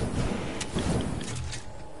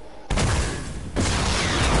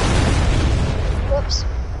 Whoops.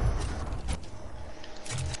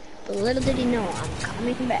 But little did he know,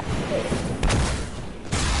 I'm coming back.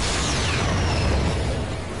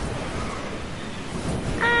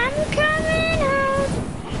 I'm coming out.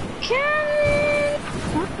 Coming.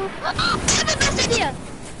 Oh, I have the best idea.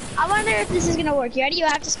 I wonder if this is gonna work. You ready? You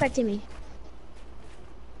have to spectate me.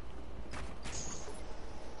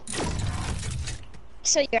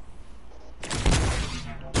 So you're.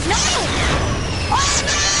 No! Oh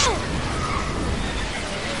no!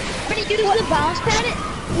 What did you do? The bounce pad it?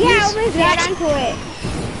 Yeah, I almost got onto it.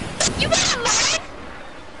 You got a lag?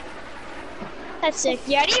 That's sick.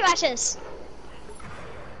 You ready? Watch this.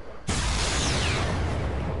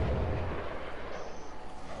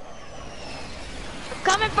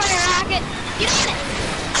 Coming for your rocket. Get on it.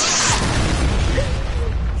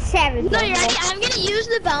 7. No, you ready? I'm gonna use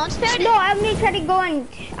the bounce pad. No, I'm gonna try to go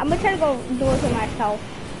do it for myself.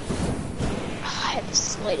 have the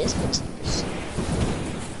slightest excuse.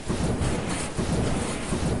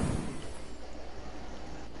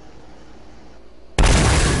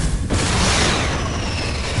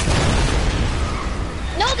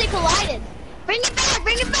 No, they collided. Bring it back,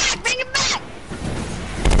 bring it back, bring it back.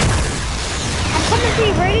 I'm coming to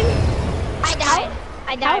you, Brayden. I died.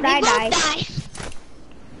 I died. How'd I We both die? died.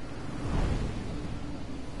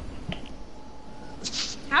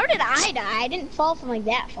 How did I die? I didn't fall from like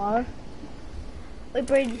that far. Wait,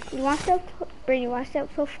 Brayden, you want to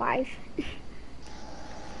step to 5? Wait,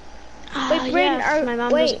 Brayden, yeah, my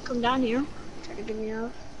mom wait. doesn't come down here. Try to get me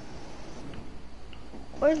out.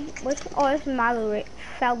 This Malu right,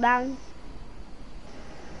 fell down.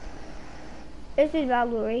 This is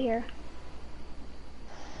Malu right here.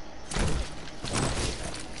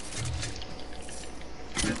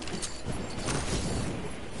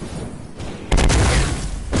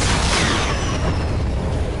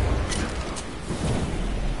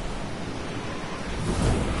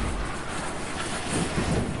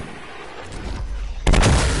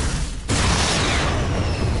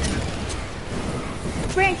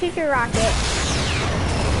 Brayden, shoot your rocket.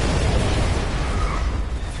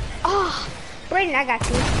 Oh, Brayden, I got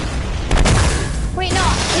you. wait, no,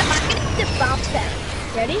 I'm gonna hit the bounce back.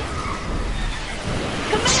 Ready?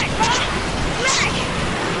 Come back, come back!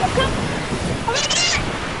 I'm gonna get it!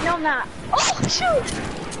 No, I'm not. Oh, shoot!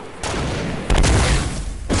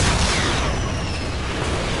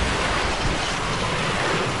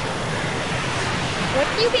 What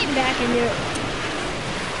are you getting back into?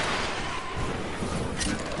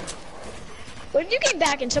 What if you came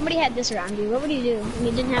back and somebody had this around you? What would you do? And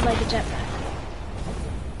you didn't have like a jetpack?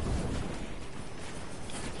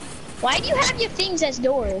 Why do you have your things as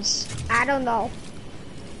doors? I don't know.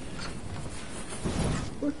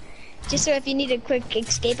 Just so if you need a quick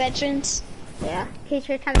escape entrance? Yeah, in case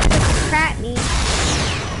you're trying to trap me.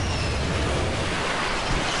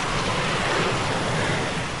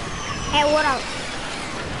 Hey, what else?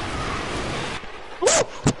 Oh,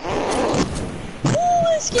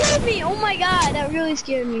 that scared me! Oh my god, that really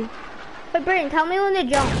scared me. But Brayden, tell me when to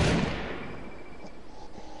jump.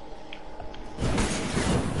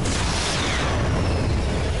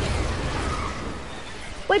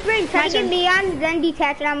 Wait, Brayden, try to get me on, then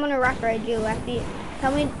detach, and I'm gonna rough ride you after you.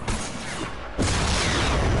 Tell me.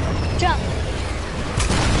 Jump.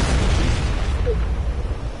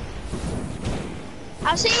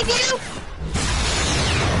 I'll save you!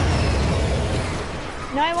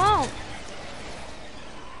 No, I won't.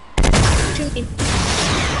 Shoot me.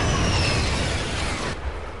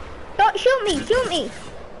 Don't shoot me, shoot me.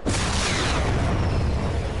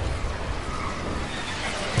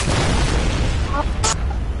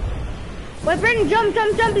 Wait, Brayden, jump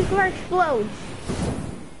before it explodes.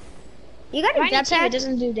 You got a Mine too, it jetpack?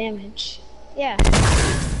 doesn't do damage. Yeah.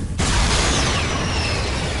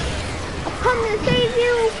 I'm coming to save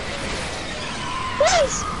you.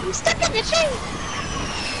 Please! I'm stuck in the tree!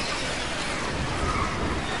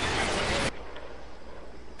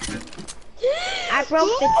 I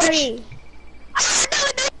broke the tree.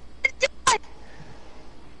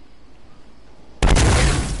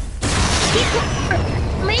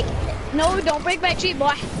 No, don't break my tree,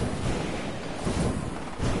 boy.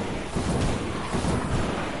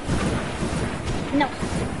 No.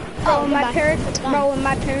 Oh, my goodbye. parents, It's gone. bro, when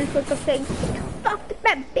my parents look up saying, fuck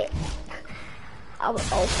that bitch. I was,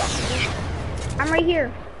 oh, fuck. I'm right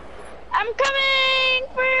here. I'm coming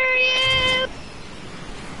for you!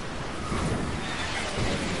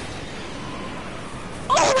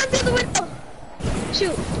 Oh, run through the window!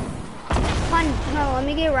 Shoot. Fun, no, let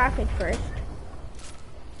me get rockets first.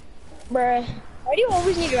 Bruh. Why do you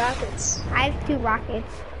always need rockets? I have 2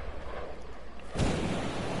 rockets.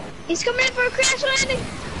 He's coming in for a crash landing!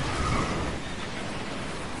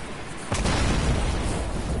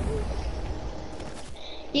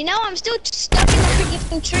 You know, I'm still stuck in the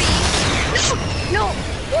freaking tree. No! No!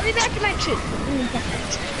 Let me back to my tree.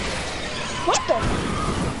 What the?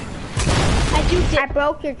 I do I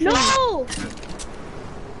broke your tree. No!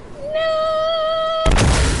 No!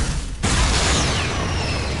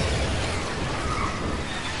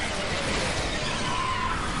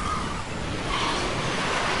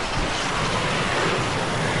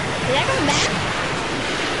 Did I come back?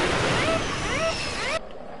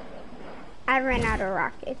 I ran out of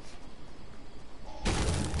rockets.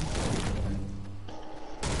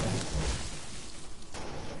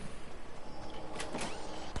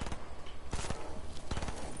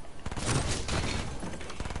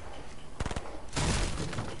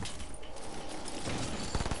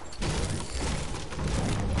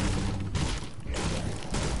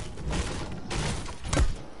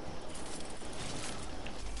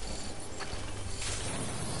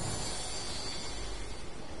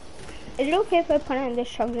 Is it okay if I put on this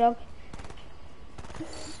chug jug?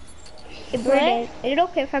 Hey, What? Brandon, is it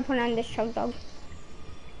okay if I put on this chug jug?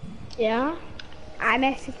 Yeah. I'm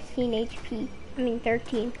at 16 HP. I mean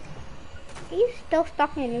 13. Are you still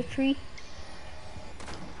stuck in a tree?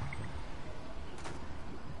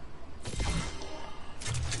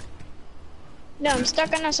 No, I'm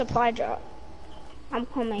stuck on a supply drop. I'm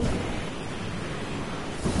coming.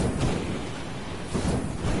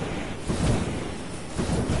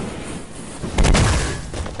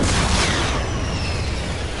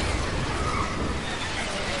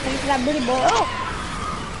 Come to that booty boy. Oh!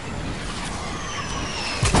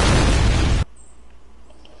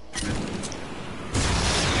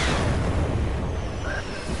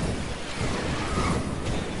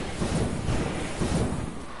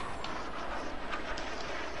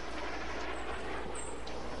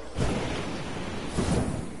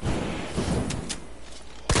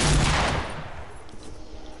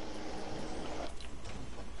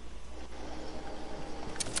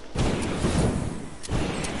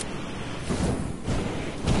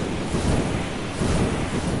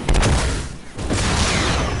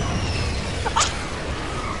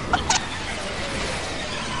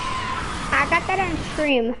 I got that on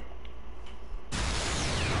stream.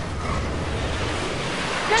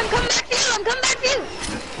 No, I'm coming back to you. I'm coming back to you.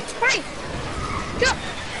 Hurry. Jump.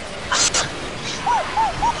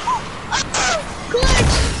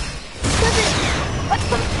 Clutch. Clip it.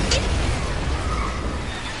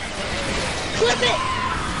 Clip it.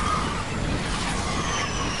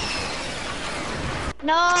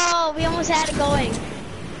 No, we almost had it going.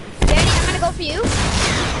 Danny, I'm gonna go for you.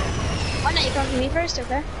 Oh no, you come for me first,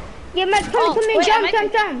 okay? Yeah, man, come in, wait,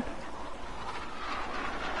 jump.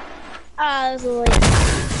 That was a little late.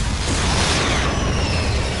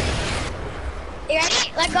 You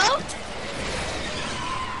ready? Let go.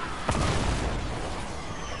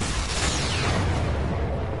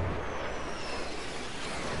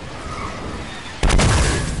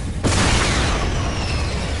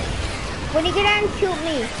 When you get on, shoot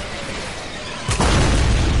me.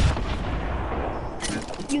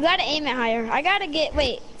 You gotta aim it higher. I gotta get,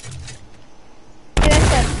 wait. Yeah, that's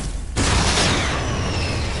good.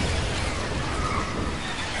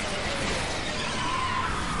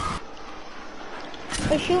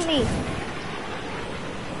 But shoot me.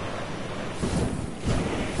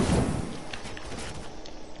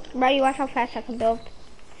 Bro, you watch how fast I can build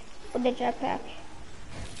with the jetpack.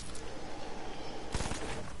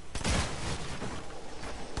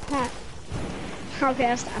 Huh. Okay,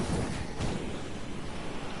 I'll stop.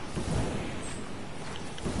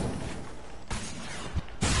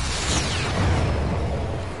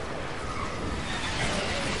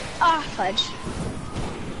 Ah, fudge.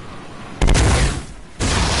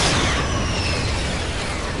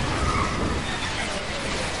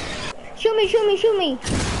 Shoot me.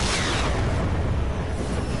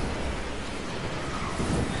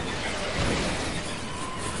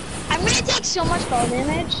 I'm gonna take so much fall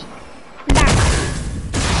damage. Back.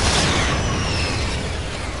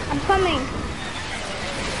 I'm coming.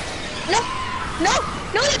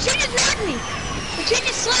 No, the tree just knocked me. The tree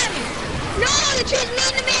just slammed me. No, the tree's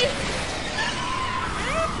mean to me.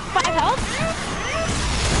 5 health.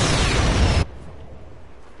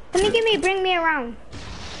 Bring me around.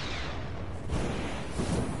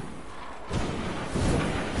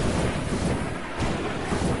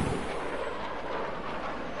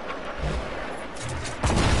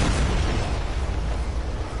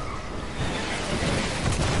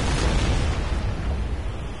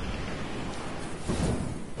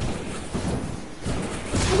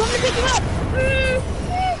 I'm going to pick him up.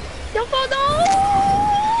 Don't fall down.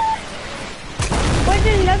 Where's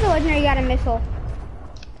another legendary got a missile?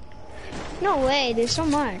 No way, there's so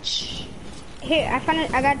much. Here, I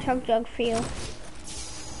got a chug jug for you.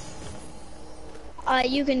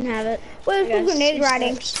 You can have it. Where's the grenade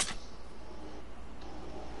riding?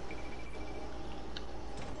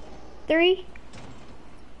 3.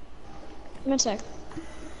 One sec.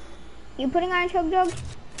 You putting on a chug jug?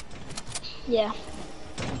 Yeah.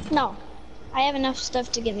 No. I have enough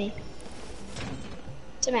stuff to get me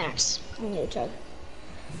to max. I need a chug.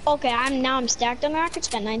 Okay, I'm stacked on rockets,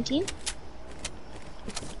 got 19.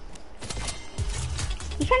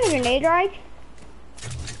 You trying to grenade ride?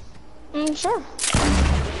 Sure.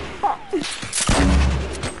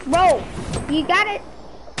 Bro, you got it.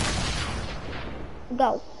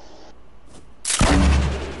 Go.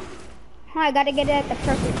 I gotta get it at the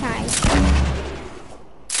perfect time.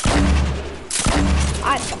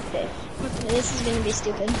 I fucked this. Okay, this is gonna be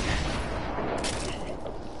stupid.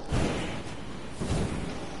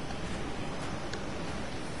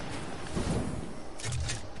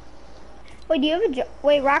 Wait, do you have a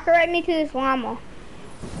wait, rocket ride me to this llama.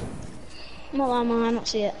 What llama? I don't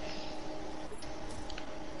see it.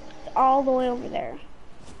 It's all the way over there.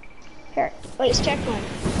 Here, wait. It's checkpoint.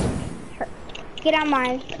 Here. Get on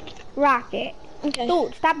my rocket. Okay.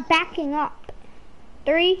 Dude, stop backing up.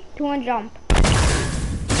 3, 2, 1, jump.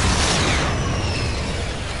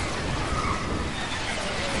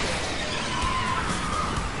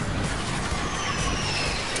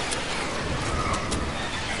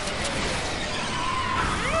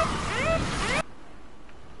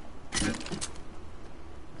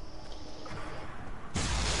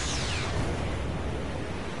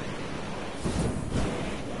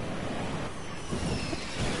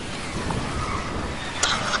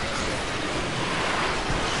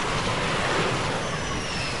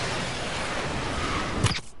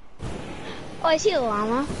 Oh, I see the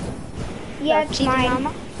llama. Yeah, The it's cheating mine.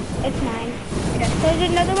 llama. It's mine.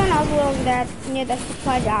 There's another one all the way over there near the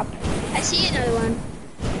supply drop. I see another one.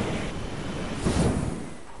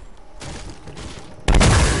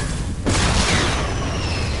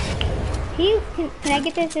 Can I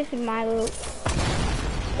get this? This is my loot.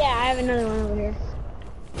 Yeah, I have another one over here.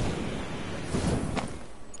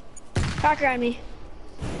 Rocket ride me.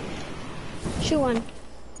 Shoot one.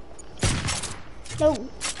 No.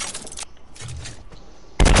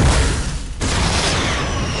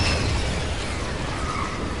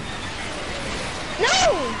 No!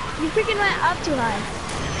 You freaking went up too high.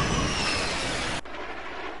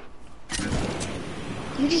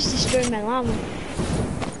 You just destroyed my llama.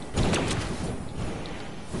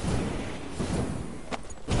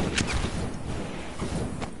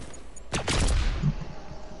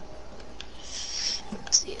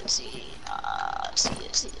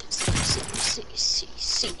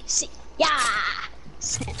 See. Yeah!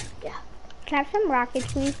 Yeah. Can I have some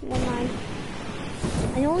rockets, please? No mind.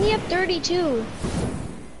 I only have 32.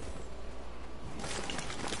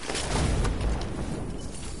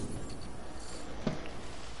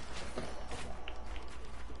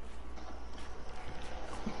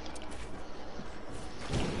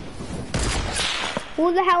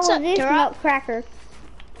 Who the hell What's is up, this Turok? nutcracker?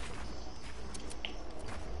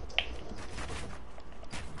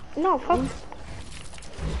 No, fuck.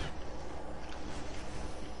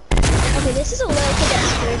 Okay, this is a little kid that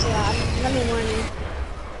swears a lot. Let me warn you.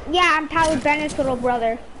 Yeah, I'm Tyler Bennett's little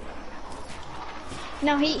brother.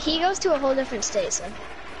 No, he goes to a whole different state, so.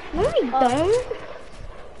 No, we don't.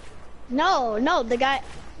 No,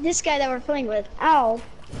 this guy that we're playing with. Oh.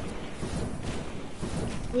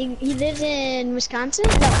 He lives in Wisconsin?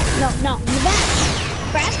 No,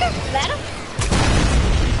 Nebraska?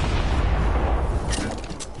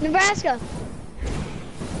 Nebraska.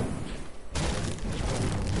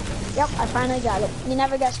 Yep, I finally got it. You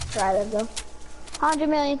never guessed where I live though. 100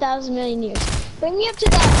 million, 1,000 million years. Bring me up to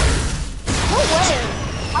that. No way.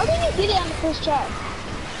 How did you get it on the first try?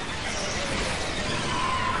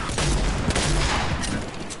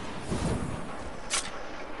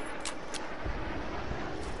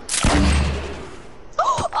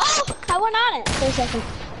 Oh, I went on it for a second.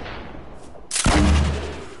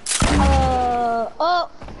 Oh.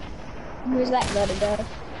 Where's that gotta go?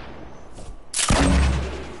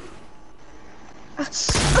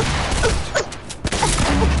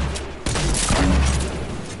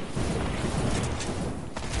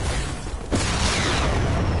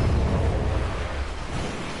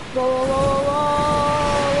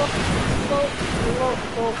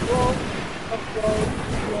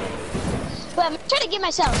 Well, I'm trying to get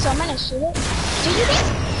myself, so I'm gonna shoot it. Do you think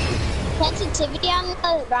sensitivity on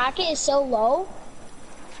the rocket is so low?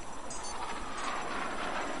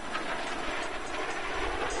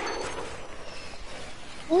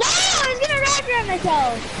 No, I was gonna rocket on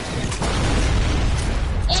myself,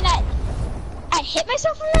 and I hit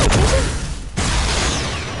myself from that.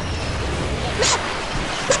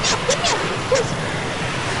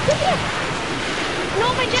 No,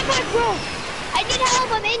 my jetpack broke. I need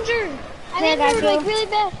help. I'm injured. I'm injured, like really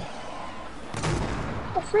bad.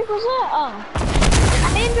 What the freak was that? Oh,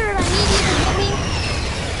 I'm injured. I need you to get me.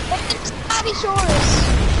 Bring me to Snobby Shores.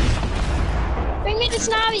 Bring me to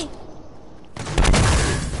Snobby.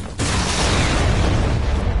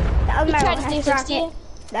 That was my tried to last 360 rocket.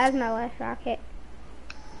 it? That was my last rocket.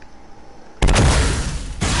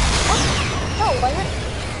 Oh, was it?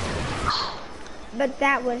 But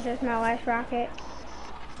that was just my last rocket.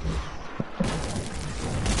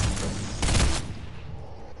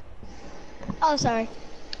 Oh, sorry.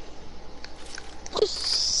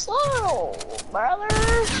 Slow, brother.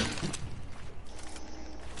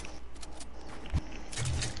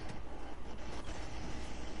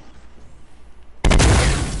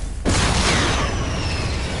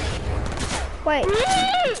 Wait.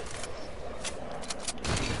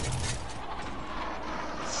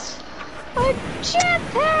 A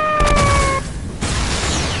jetpack!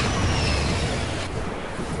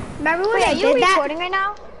 Remember when Wait, I are you did that? recording right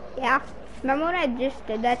now? Yeah. Remember when I just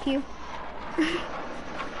did that to you?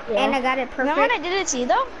 Yeah. And I got it perfect. Remember when I did it to you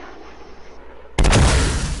though?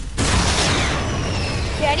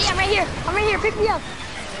 You ready? I'm right here. I'm right here. Pick me up.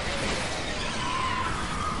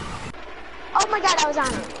 Oh my god, I was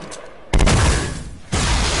on it.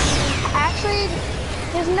 Actually,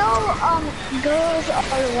 there's no girls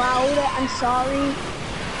are allowed. I'm sorry.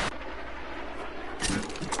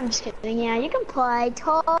 I'm just kidding. Yeah, you can play.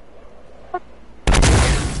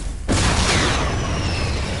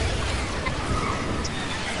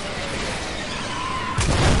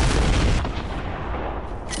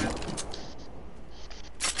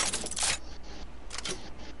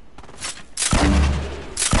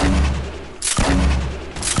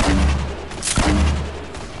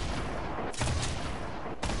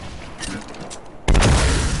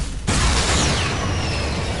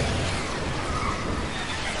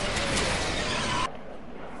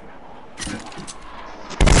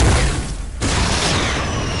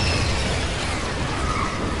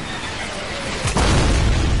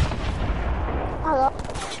 Hello.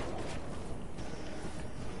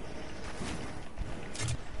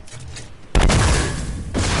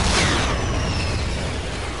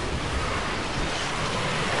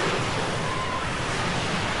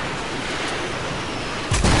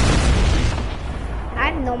 I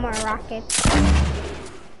have no more rockets.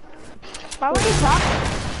 Why were you talking?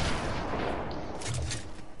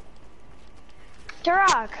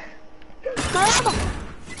 Turok! Marama!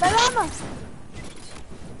 Marama!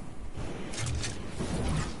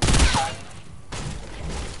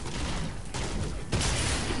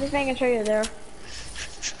 Just making sure you're there.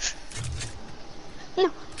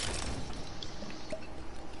 No.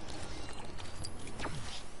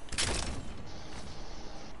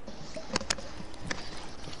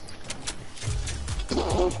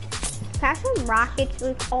 Have some rockets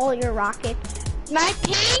with all your rockets. My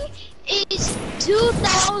ping is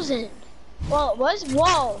 2,000. Well, it was.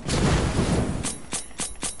 Whoa.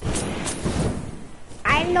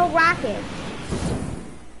 I have no rockets.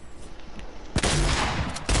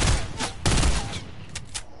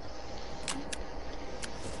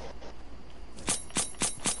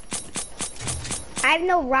 I have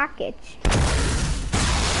no rockets.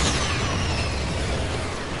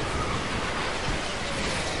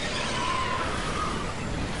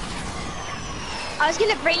 I was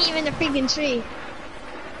gonna bring you in the freaking tree.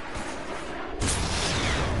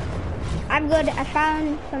 I'm good. I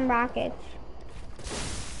found some rockets.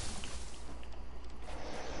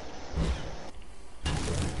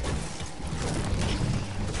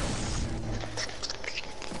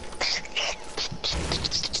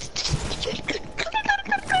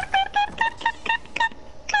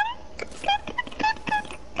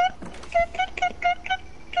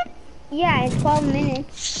 Yeah, in 12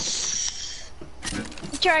 minutes.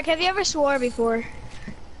 Turok, have you ever swore before?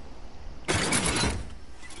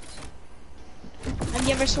 Have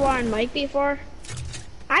you ever sworn on mic before?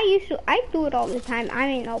 I do it all the time. I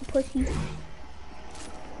ain't no pussy.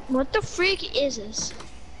 What the freak is this?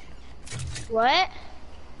 What?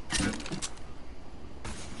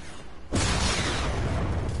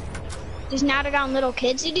 Just not around little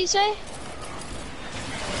kids, did you say?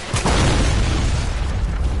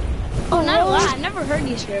 Oh, not a lot. I've never heard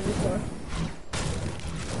you swear before.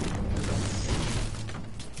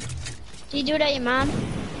 Do you do it at your mom?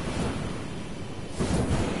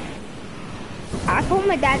 I told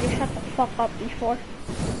my dad to shut the fuck up before.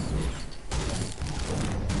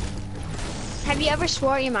 Have you ever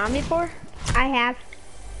swore at your mom before? I have.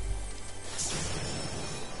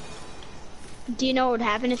 Do you know what would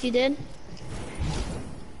happen if you did?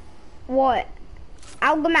 What?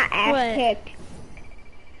 I'll get my ass What? kicked.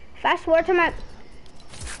 If I swear to my...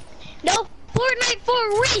 No Fortnite for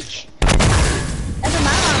a week! That's what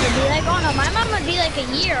my mom would be like. Oh no, my mom would be like a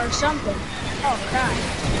year or something. Oh crap.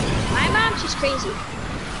 My mom, she's crazy.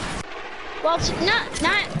 Well, it's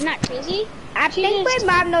not crazy. I She think just-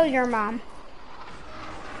 my mom knows your mom.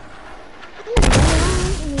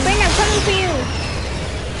 Brandon, I'm coming for you.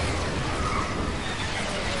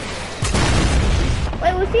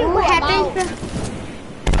 Wait, we'll see Ooh, what I'm happens.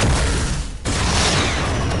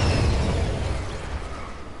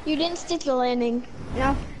 You didn't stick the landing.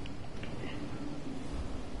 No.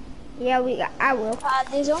 Yeah, I will.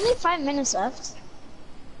 There's only 5 minutes left.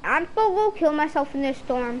 I'm gonna go kill myself in this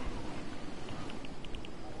storm.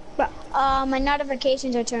 But My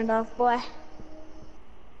notifications are turned off, boy.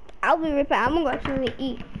 I'll be right back. I'm gonna go actually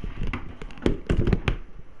eat.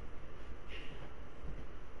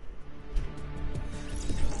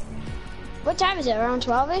 What time is it? Around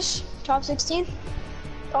 12-ish? 12, 16?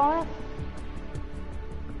 Call it.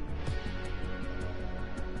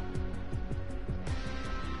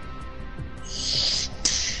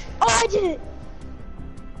 Oh, I did it!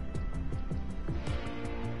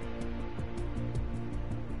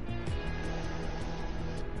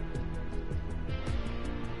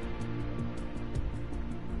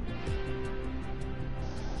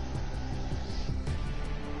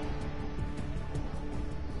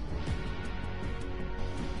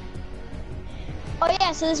 Oh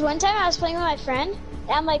yeah, so this one time I was playing with my friend,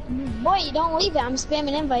 and I'm like, boy, you don't leave it, I'm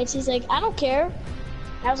spamming invites. He's like, I don't care.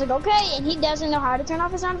 And I was like, okay, and he doesn't know how to turn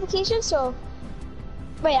off his notifications, so...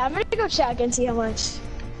 Wait, I'm gonna go check and see how much.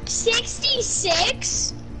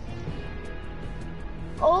 66?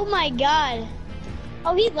 Oh my god.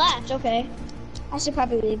 Oh, he left, okay. I should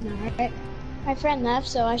probably leave now, right? My friend left,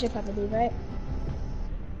 so I should probably leave, right?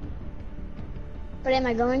 But am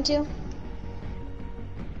I going to?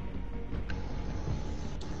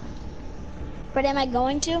 But am I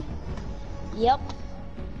going to? Yep.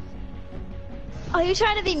 Are you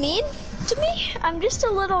trying to be mean to me? I'm just a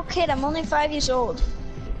little kid. I'm only 5 years old.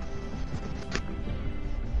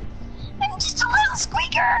 I'm just a little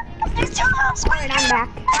squeaker. I'm just a little squeaker. Alright, I'm back.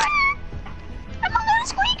 I'm a little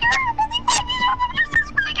squeaker. I'm only 5 years old. I'm just a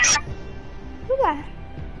squeaker. Who that?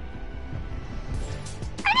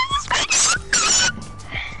 I'm just a squeaker.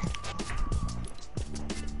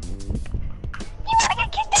 You wanna get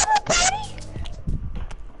kicked out of the party?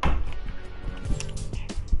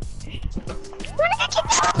 You wanna get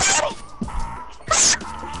kicked out of the party?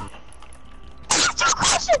 Ask you a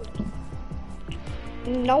question.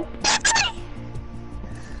 Nope.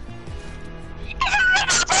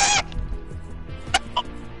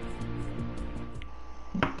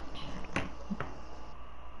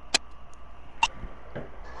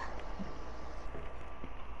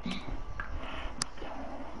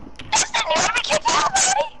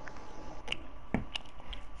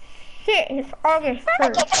 Shit, it's August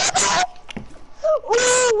 1st.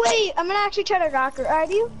 Ooh, wait, I'm gonna actually try to rock her. Are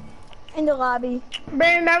you? In the lobby. But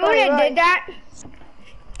remember when I did that?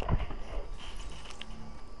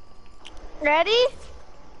 Ready?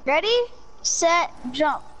 Ready? Set,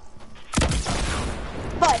 jump.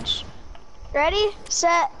 Fudge. Ready?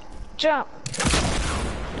 Set, jump.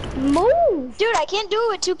 Move! Dude, I can't do it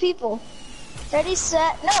with 2 people. Ready,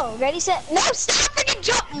 set, no. Ready, set, no, stop freaking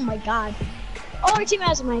jump! Oh my god. Oh, our team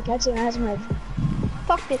has a mic. Our team has a mic.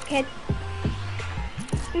 Fuck this kid.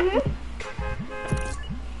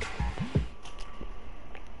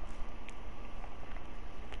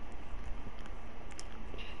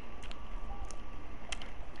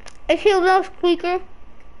 Is he a little squeaker?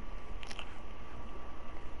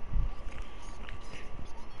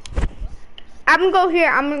 I'm gonna go here.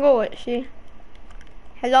 I'm gonna go with she.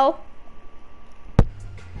 Hello?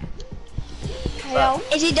 Hello?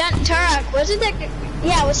 Is he done? Tarak, wasn't that?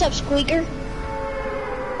 Yeah, what's up, Squeaker?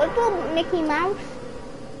 What's up, Mickey Mouse?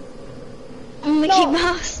 Mickey No.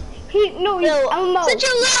 Mouse. He's a mouse. Such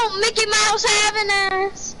a little Mickey Mouse having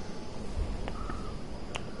us.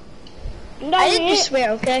 No, I didn't just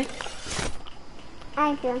swear, okay? I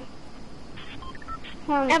don't care.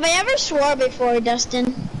 Have I ever swore before,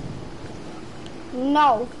 Dustin?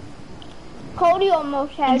 No. Cody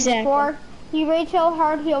almost had Exactly. before. He raged so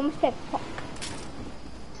hard he almost said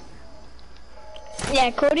Yeah,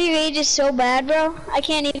 Cody Rage is so bad, bro. I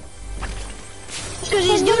can't even. Because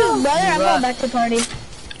he's doing his brother, I'm going back to party.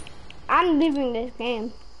 I'm leaving this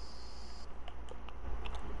game.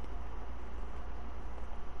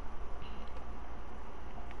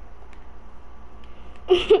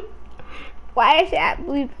 Why is that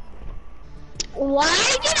bleep?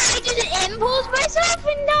 Why did I just impulse myself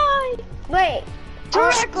and die? Wait.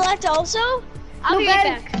 Tarak left also? I'll be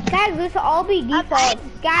right back. Guys, this will all be default.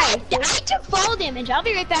 Guys, I took fall damage. I'll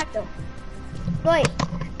be right back though. wait.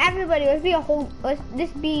 Everybody, let's this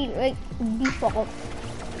be like default.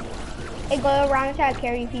 Hey, go around and try to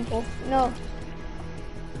carry people. No.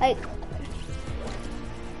 Like.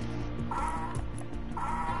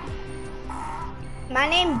 My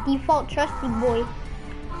name default trusty boy.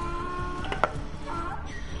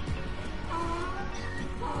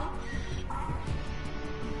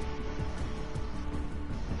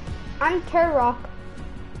 I'm Turok.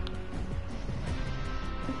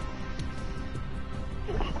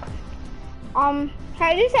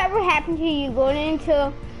 Has this ever happened to you going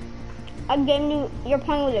into a game you're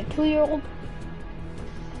playing with a 2-year-old?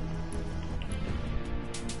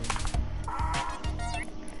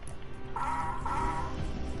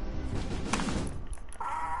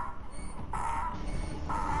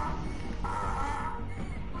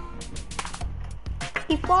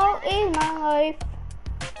 Default is my life.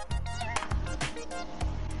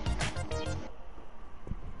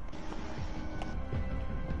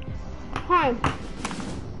 Hi.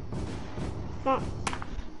 Come on.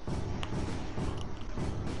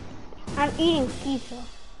 I'm eating pizza.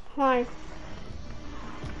 Hi.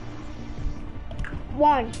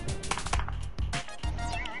 1.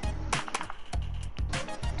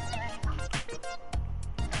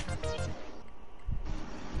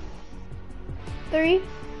 Three,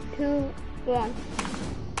 2, 1.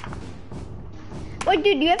 Wait,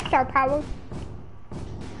 dude, do you have star power?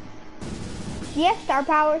 Do you have star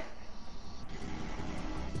power?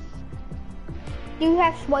 Do you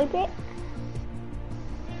have swipe it?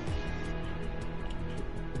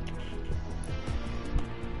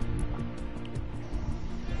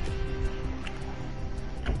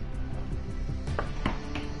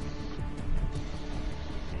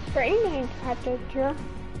 For any picture.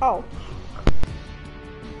 Oh.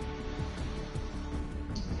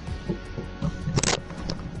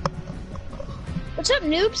 What's up,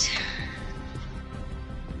 noobs?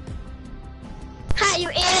 Hi, you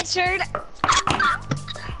answered.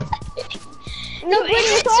 No, You Brandon,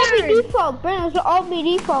 it's all be answered. default. Brandon, it's all be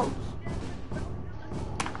default.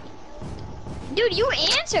 Dude, you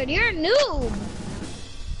answered. You're a noob.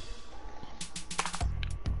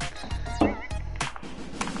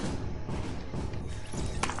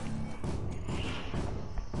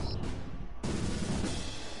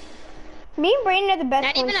 Me and Brandon are the best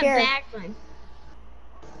Not ones even a here. bad one.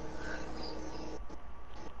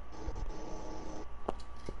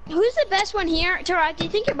 Who's the best one here? Tara, do you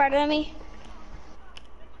think you're better than me?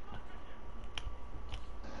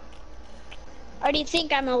 Or do you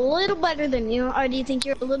think I'm a little better than you? Or do you think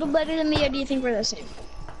you're a little better than me? Or do you think we're the same?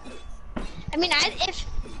 I mean,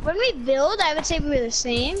 when we build, I would say we're the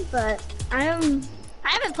same, but I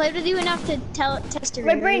haven't played with you enough to test your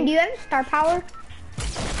Wait, Brandon, do you have star power?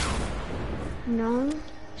 No.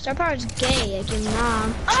 Star Power is gay, like your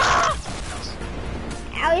mom. Ah!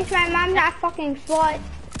 At least my mom's not fucking slut.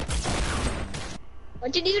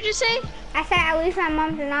 What did you just say? I said at least my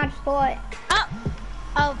mom's not a slut.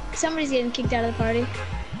 Oh, somebody's getting kicked out of the party.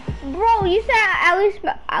 Bro, you said at least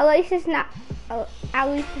it's not, at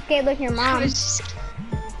least it's gay like your I mom. was just...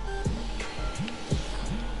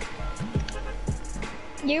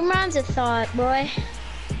 Your mom's a thought, boy.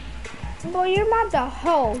 Bro, your mom's a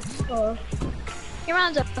hoe. Oh. Your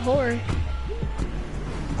mom's a whore.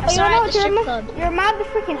 I Oh, saw her at the your strip club. Your mom's a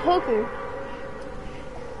freaking hooker.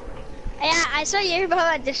 Yeah, I saw your mom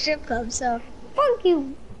at the strip club, so. Fuck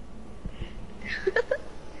you.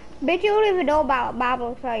 Bitch, you don't even know about what Bob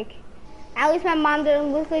looks like. At least my mom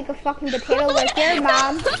doesn't look like a fucking potato like your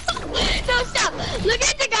mom. No, stop. Look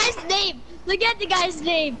at the guy's name. Look at the guy's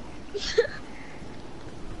name.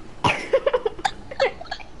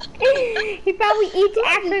 He probably eats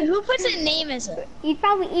ass right. Who puts a name as it? He's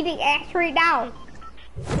probably eating ass right now.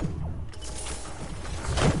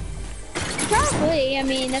 Probably. I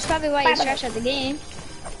mean, that's probably why he's trash at the game.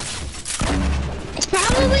 It's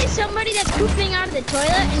probably somebody that's pooping out of the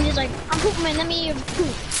toilet and he's like, I'm pooping, let me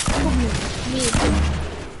poop. Let me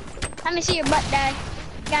poop. Let me see your butt, Dad.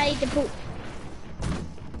 Gotta eat the poop.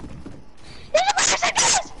 There's a person,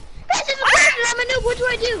 guys! Guys, there's a person! I'm a noob, what do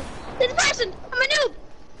I do? There's a person! I'm a noob!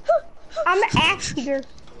 I'm an ass eater.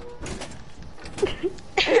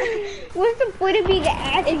 What's the point of being an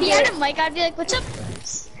ass eater? If he had a mic, I'd be like, what's up?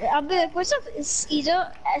 I'll be like, what's up? Is Ido?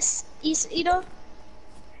 Is Ido?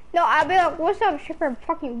 No, I'll be like, what's up, sugar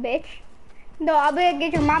fucking bitch? No, I'll be like,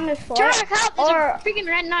 get your mom to slut. Turk, help! There's Or, a freaking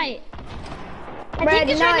Red Knight. I Red think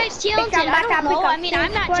this Red Knight, Knight's talented. bitch, I'm I about don't to know. pick I up mean,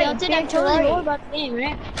 I'm not six talented. I points, totally right? know about the game,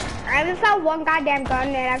 right? I haven't found one goddamn gun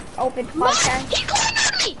and I've opened What? podcast. He climbed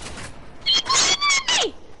on me! He climbed on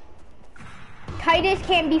me! Titus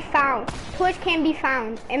can be found. Twitch can be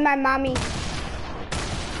found. And my mommy.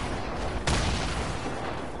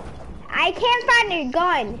 I can't find a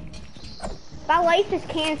gun. My life is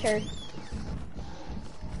cancer.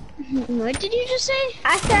 What did you just say?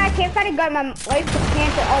 I said I can't find a gun. My life is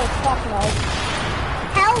cancer. Oh, fuck no.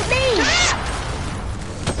 Help me!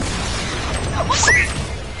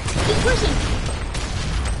 This person.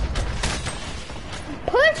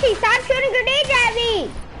 Pussy, stop shooting grenades at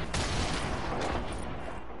me!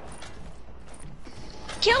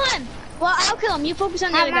 Kill him! Well, I'll kill him. You focus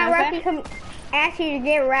on the Have other my guy, rep okay? become ask you to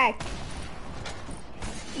get wrecked.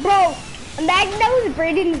 Bro, imagine that was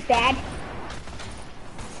Brandon's dad.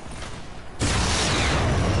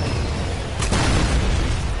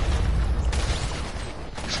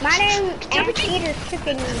 My name is Peter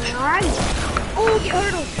Chicken Run. Oh, get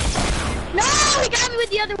hurdled. No, he got me with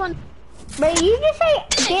the other one. But you just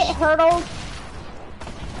say get hurdled.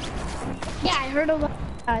 Yeah, I heard a lot of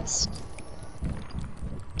shots.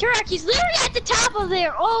 Turok, he's literally at the top of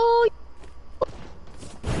there. Oh.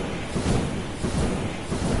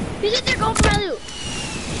 He's in there going for my loot.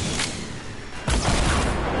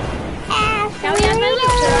 Now he has my loot,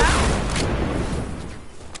 Turok.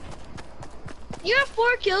 You have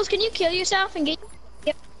 4 kills. Can you kill yourself and get?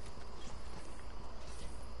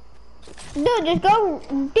 Dude, just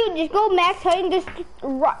go max height and just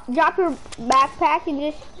drop your backpack and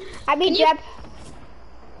just. Drop.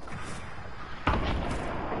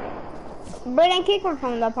 Brandon, kick her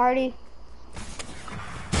from the party.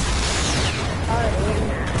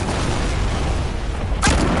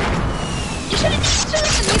 You should have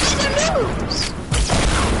danced with him. You did the moves.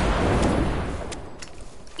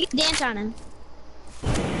 You dance on him.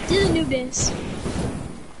 Do the noob dance.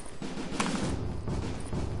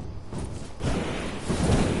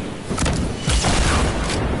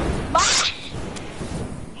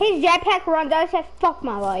 His jetpack runs out and says, fuck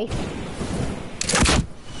my life.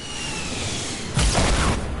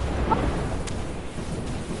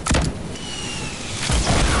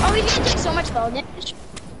 Oh, he's gonna take so much fall damage.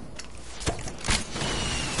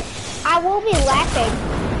 I will be laughing.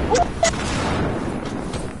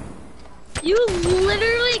 You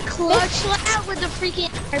literally clutch slap with the freaking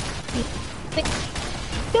RPG.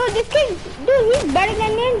 Dude, this kid, he's better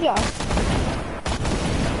than Ninja.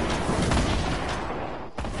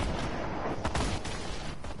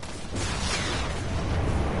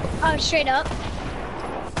 Oh, straight up.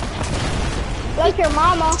 Like your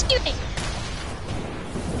mama. Excuse me.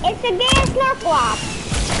 It's a gas nerf lock.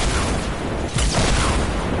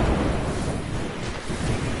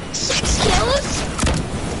 6 kills?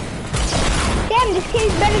 Damn, this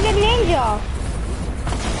kid's better than Ninja.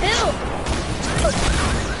 Ew.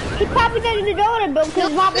 He probably doesn't know how to build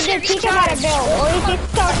because Mama didn't teach him how to build. Or he just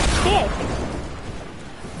starts sick.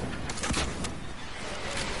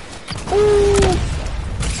 Ooh.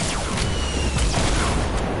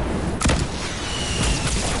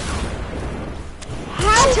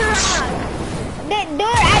 Dude,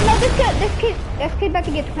 I know this kid about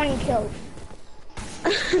to get 20 kills.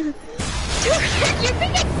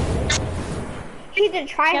 He's a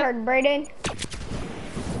tryhard, Brayden.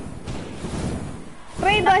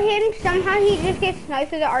 Brayden, but him, somehow he just gets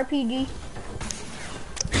sniped with the RPG.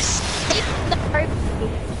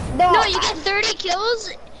 No, you get 30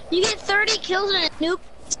 kills. You get 30 kills in a nuke.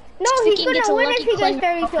 No, he's gonna win if he gets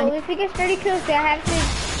 30 kills. If he gets 30 kills, they have to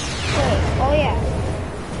wait. Oh yeah.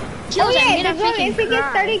 Kills, if he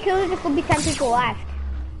gets 30 kills, there could be 10 people left.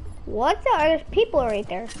 What the? There's people right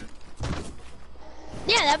there.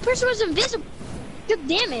 Yeah, that person was invisible. Took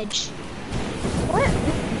damage. What?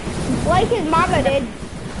 Like his mama did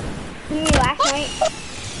to me last night.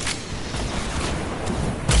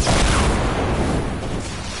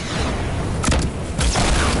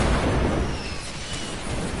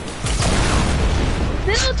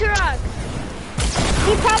 Build, Turok.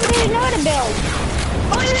 He probably didn't know how to build.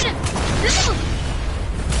 Oh, you hit him! Build!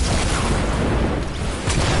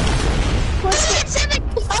 He had 7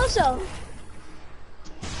 kills also.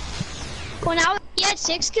 Well, now he had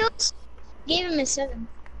 6 kills. Gave him a 7.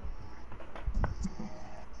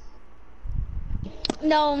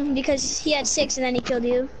 No, because he had 6 and then he killed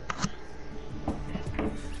you.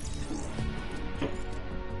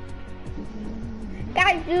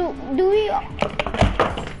 Guys, do we?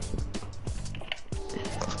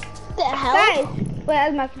 The hell? Guys, wait,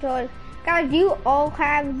 that's my controller. Guys, do you all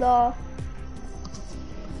have the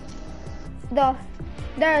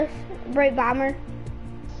Brave Bomber?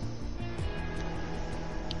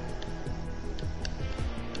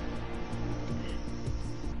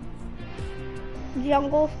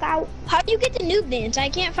 Jungle Scout. How do you get the noob dance? I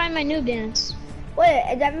can't find my noob dance. Wait,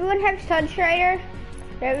 does everyone have Sunstrider?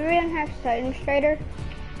 Does everyone have Sunstrider?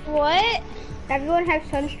 What? Everyone have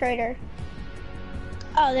Sunstrider.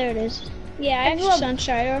 Oh, there it is. Yeah, I have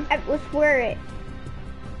Sunstrider. Let's wear it.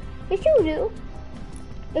 Yes, you do.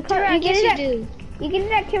 I guess you do. You get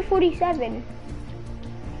it at tier 47.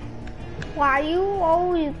 Why you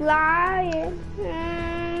always lying?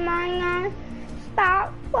 My God.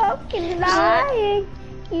 Stop fucking lying.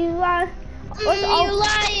 You lie. You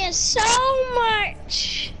lying so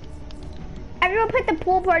much. Everyone put the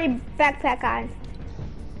pool party backpack on.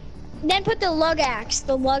 Then put the lug axe.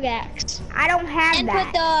 The lug axe. I don't have and that. And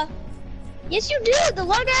put the. Yes, you do. The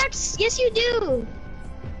lug axe. Yes, you do.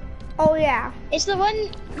 Oh yeah. It's the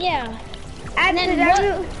one. Yeah. And then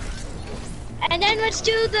let's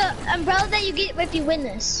do the umbrella that you get if you win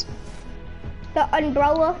this. The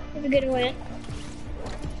umbrella. If you're gonna win it.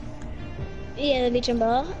 Yeah, the beach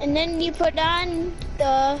umbrella. And then you put on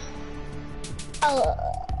the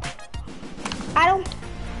I don't.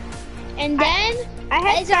 And then I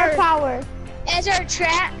had as star our power. as our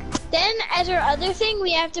track, then as our other thing,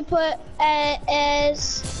 we have to put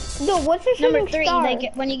as Dude, what's the number shooting 3. star?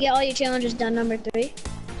 Like when you get all your challenges done, number 3.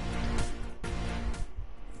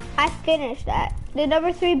 I finished that. The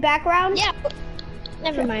number 3 background. Yeah.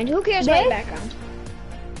 Never mind. Who cares about your This? background?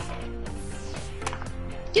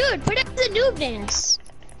 Dude, put up the noob dance.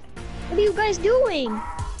 What are you guys doing?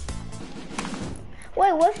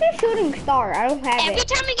 Wait, what's the shooting star? I don't have Every it.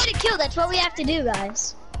 time we get a kill, that's what we have to do,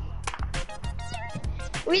 guys.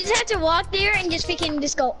 We just have to walk there and just freaking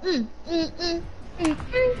just go,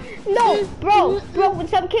 No, bro, when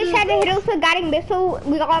some kids had to hit us with guiding missile,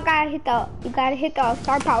 we all gotta hit the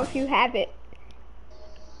star power if you have it.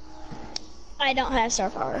 I don't have star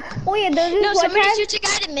power. Oh yeah, there's this No, one somebody time. shoots a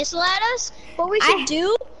guided missile at us. What we should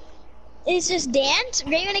do is just dance.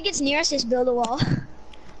 Right when it gets near us, just build a wall.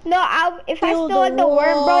 No, if I Build still a had the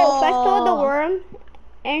worm, bro, if I still had the wall. worm,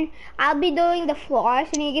 and I'll be doing the floss,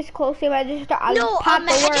 and he gets close to me, I'll No, just pop the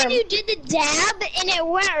imagine worm. you did the dab and it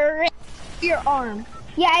went right through your arm.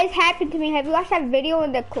 Yeah, it's happened to me. Have you watched that video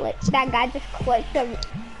in the clip? That guy just clipped him.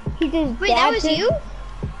 He just Wait, that was dabbed it. you?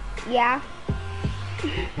 Yeah.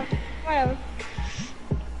 Whatever.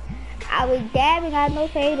 I was dabbing on those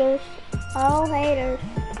haters. Oh, haters.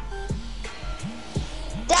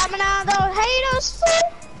 Dabbing on those haters.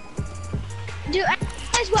 Dude, I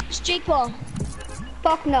guys watch Jake Paul.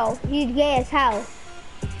 Fuck no. He's gay as hell.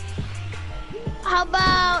 How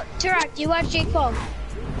about Turok? Do you watch Jake Paul?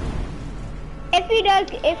 If he does,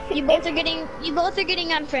 You both are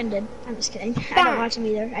getting unfriended. I'm just kidding. I don't watch him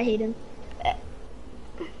either. I hate him.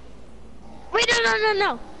 Wait,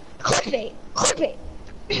 no. Clickbait.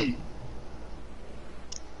 Did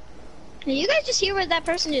you guys just hear what that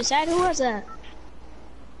person just said? Who was that?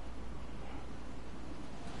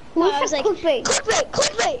 Who I was said like, clickbait?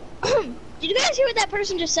 clickbait. Did you guys hear what that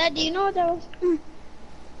person just said? Do you know what that was?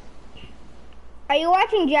 Are you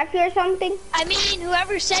watching Jeffy or something? I mean,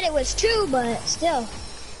 whoever said it was true, but still.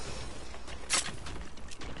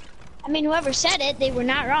 I mean, whoever said it, they were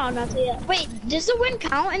not wrong. I'll tell you. Wait, does the win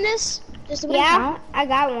count in this? Does the win count? I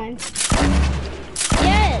got one.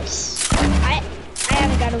 Yes. I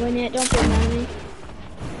haven't got to win yet. Don't feel mad at me.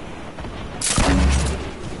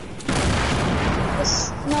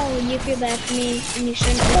 No, you feel bad for me, and you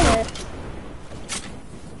shouldn't feel bad.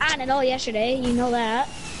 I didn't know yesterday. You know that.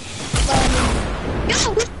 But, I mean,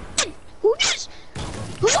 no, who shot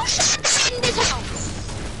that in this house?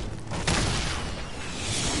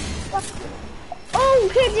 Oh,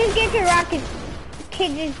 kid, just get your rockets.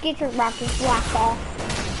 Kid, just get your rockets blocked off.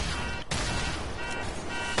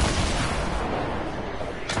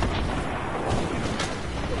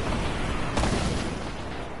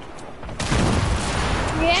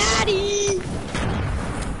 Daddy.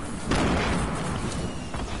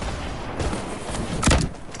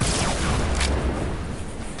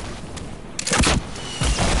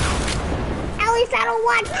 At least I don't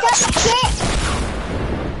want the shit.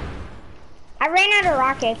 I ran out of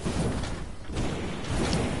rockets.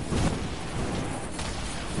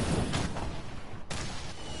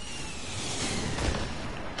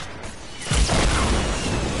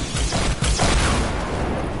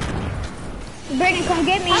 Brandon, come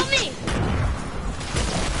get me. Help me!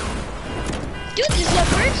 Dude, this is the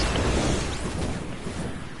first.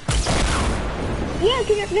 Yeah,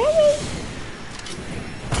 can you get me?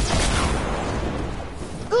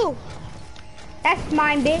 Ooh. That's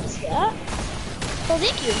mine, bitch. Yeah. Well,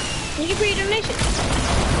 thank you. Thank you for your donation.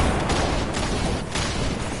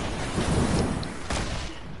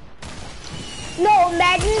 No,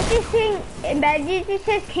 imagine it just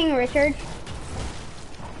says King Richard.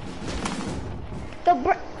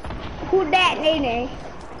 Who that, Nene?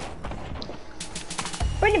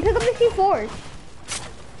 Brendan, pick up the C4s.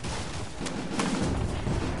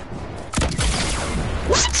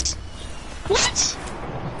 What? What?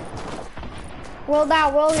 Roll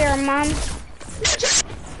that, roll here, Mom.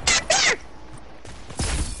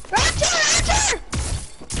 Raptor!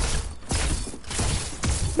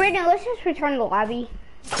 Brendan, let's just return to the lobby.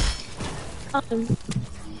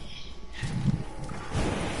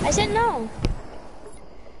 I said no.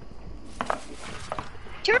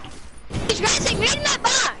 He's rising right in that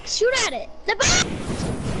box. Shoot at it. The box!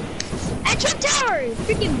 At Trump Tower.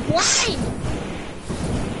 Freaking blind.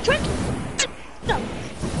 Trump.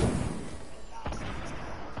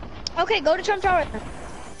 Okay, go to Trump Tower.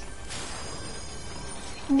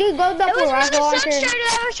 Dude, go There double was rocket another launcher. sunstrider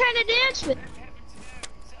that I was trying to dance with.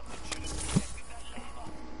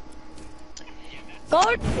 Go.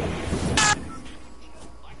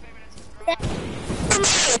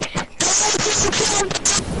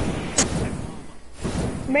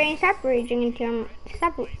 Brain, stop raging into your,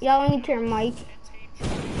 stop yelling into your mic.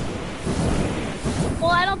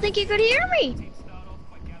 Well, I don't think you could hear me.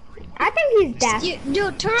 I think he's deaf.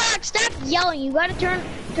 Dude, Turok, stop yelling. You gotta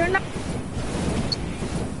turn up.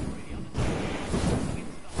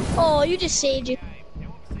 Oh, you just saved you.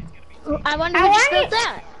 I wonder who just built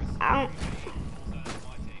that.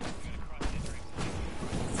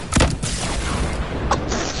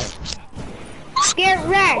 Get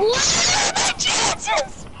wrecked. What are the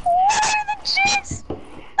chances? What are the chances?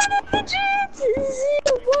 What are the chances in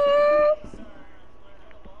the world?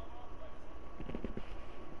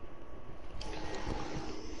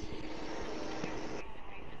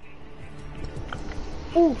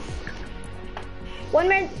 Oof. 1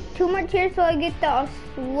 minute, 2 more cheers so I get the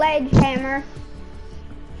sledgehammer.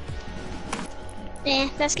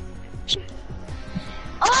 That's good.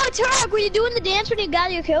 Oh, Turok, were you doing the dance when you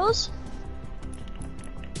got your kills?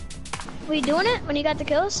 Were you doing it when you got the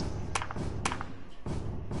kills?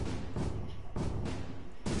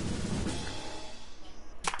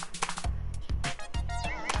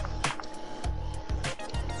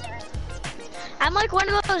 I'm like one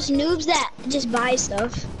of those noobs that just buy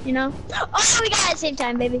stuff, you know? Oh, we got it at the same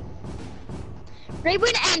time, baby. Right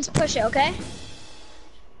when it ends, push it, okay?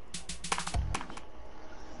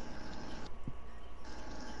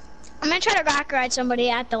 I'm gonna try to rock ride somebody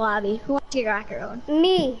at the lobby. Who wants to get rocket rode?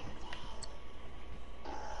 Me.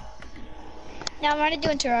 Yeah, I'm already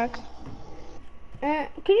doing Turok. Can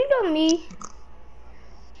you do me?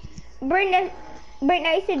 Brandon,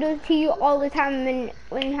 I used to do it to you all the time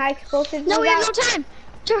when high explosives. No, was we have out. no time.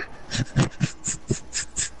 No!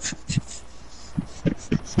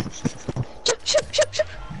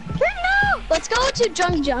 Let's go to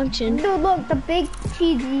Drunk Junction. Dude, look, the big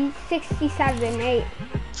cheesy 67, 8.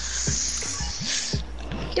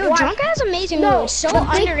 Dude, Watch. Drunk has amazing No, moves. So the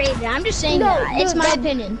big- underrated. I'm just saying No, that. It's dude, my the-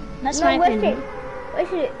 opinion. That's No, my listen. opinion.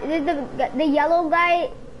 Listen, did the yellow guy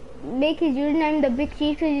make his username the Big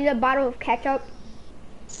Cheese because he's a bottle of ketchup?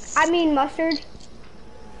 I mean mustard.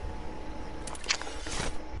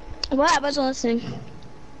 What? I wasn't listening.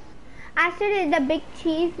 I said it's the Big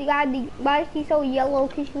Cheese guy, why is he so yellow?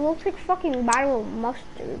 Because he looks like fucking bottle of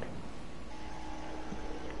mustard.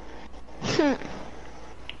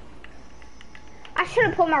 I should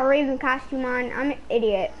have put my Raven costume on. I'm an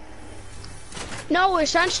idiot. No, we're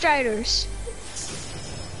Sunstriders.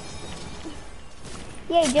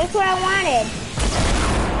 Yeah, just what I wanted.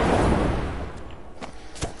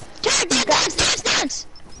 Dance!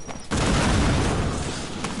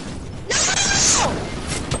 No!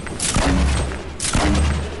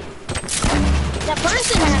 That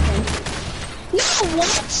person happened. No,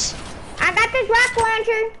 what? I got this rock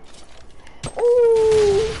launcher.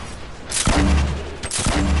 Ooh.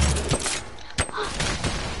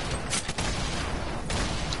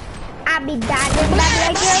 I be dodging back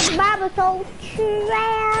like your Baba so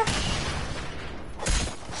trash.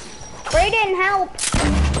 Brayden, help.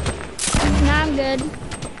 No, I'm good.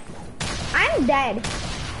 I'm dead.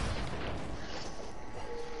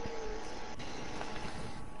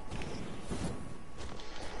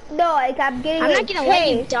 No, like I'm getting I'm not gonna let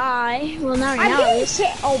you die. Well, not right I'm now. getting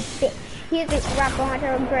hit. Oh, bitch. Here's this rock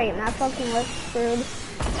launcher. Great. My fucking was screwed.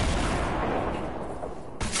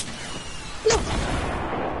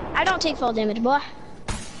 I don't take full damage, boy.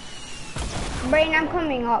 Brayden, I'm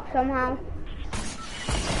coming up somehow.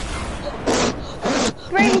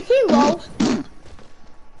 Brayden, see low.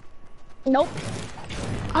 Nope.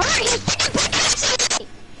 Alright, he's freaking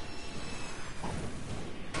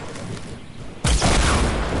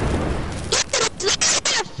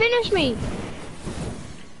finish me.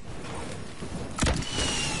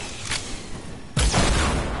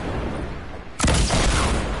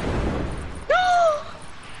 No!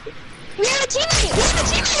 We have a teammate! We have a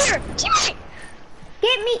teammate here! Teammate!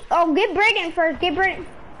 Get me. Oh, get Brayden first. Get Brayden.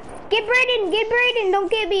 Get Brayden. Get Brayden. Don't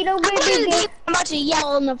get me. Don't get me. Get... I'm about to yell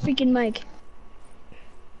on the freaking mic.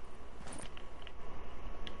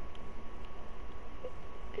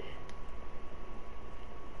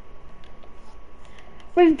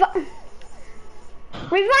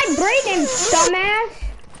 Revive Brayden, dumbass.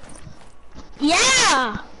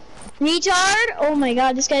 Yeah! Retard! Oh my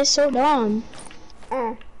god, this guy's so dumb.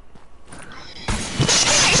 Oh.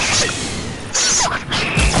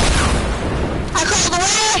 I called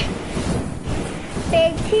away!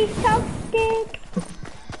 Big cheese toast stick.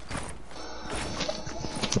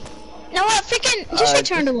 No, what? Freaking just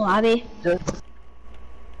return to the lobby.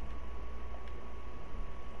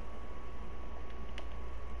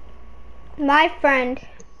 My friend.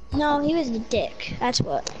 No, he was the dick. That's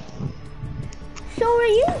what. So are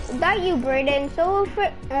you? That you, Brayden. So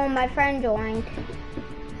for, oh, my friend joined.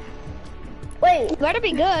 Wait, Better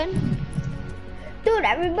be good. dude,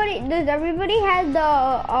 does everybody have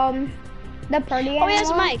the party animal? Oh, he has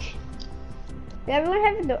a mic. Does everyone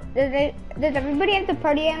have does everybody have the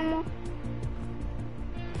party animal?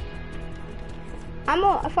 I'm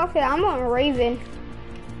on a Raven.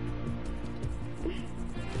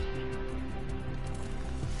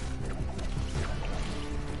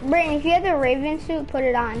 Brayden, if you have the Raven suit, put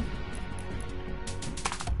it on.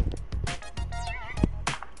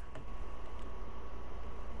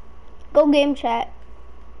 Go game chat.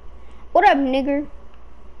 What up, nigger?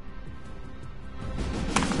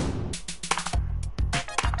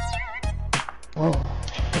 Whoa.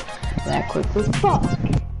 That quick was fuck.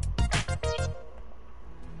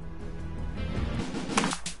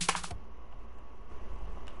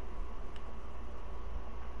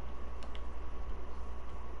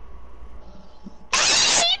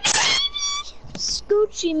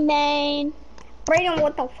 Scoochie man. Brayden,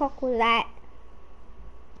 what the fuck was that?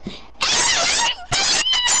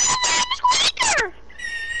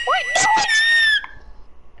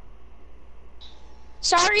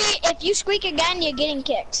 Sorry, if you squeak again, you're getting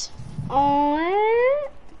kicked. Oh,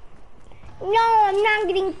 no, I'm not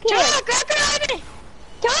getting kicked.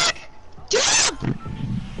 Talk! Jump!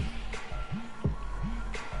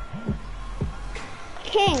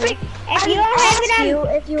 King, if you don't have it on,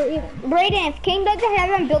 if you even. Brayden, if King doesn't have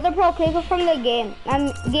it on Builder Pro, kick it from the game.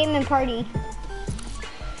 Game and party.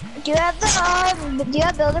 Do you have the do you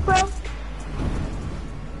have Builder Pro?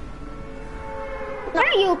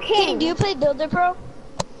 Not you, King. Do you play Builder Pro?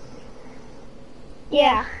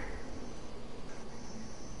 Yeah.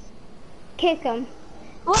 Kick him.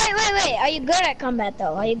 Wait. Are you good at combat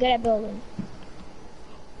though? Are you good at building?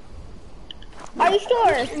 Are you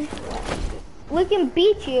sure? We can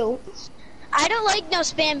beat you. I don't like no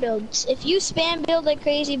spam builds. If you spam build like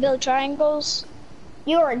crazy, build triangles.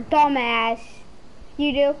 You're a dumbass.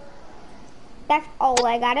 You do? That's all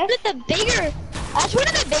I got it. That's one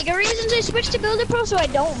of the bigger reasons I switched to Builder Pro, so I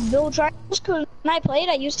don't build triangles. Cause when I played,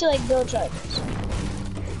 I used to like build triangles.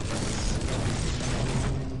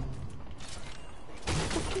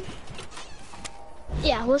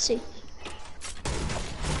 Yeah, we'll see.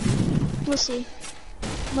 We'll see.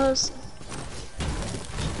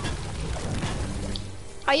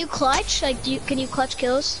 Are you clutch? Like, can you clutch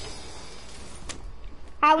kills?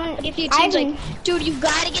 If you team's like, dude, you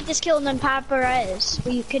gotta get this kill, and then pop Perez.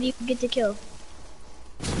 Can you get the kill?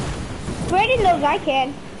 Brayden knows I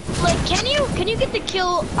can. Like, can you get the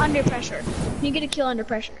kill under pressure? Can you get a kill under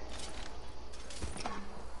pressure?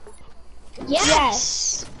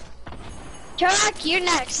 Yes. Turok, you're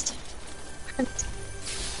next.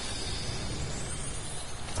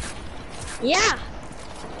 Yeah.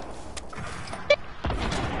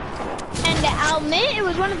 And I'll admit, it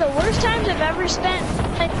was one of the worst times I've ever spent.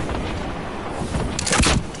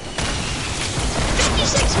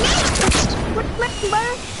 56 minutes!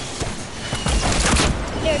 Remember?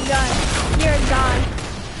 You're gone. You're gone.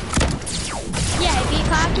 Yeah, be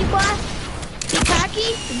cocky, boy. Be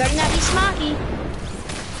cocky. You better not be smocky.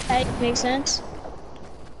 That makes sense.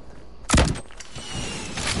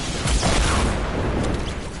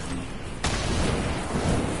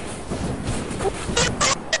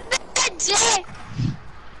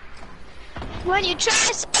 When you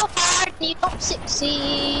try so hard and you don't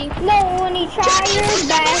succeed. No, when you try your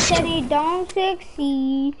best and you don't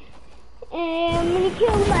succeed. And I'm gonna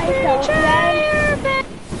kill myself, guys.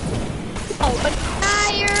 Oh, but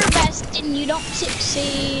try your best and you don't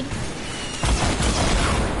succeed.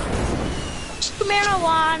 Smoke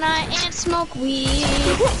marijuana and smoke weed.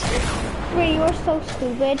 Ray, you're so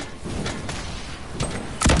stupid.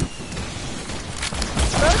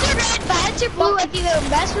 Rose are red, violets are blue. If you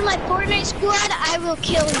mess with my Fortnite squad, I will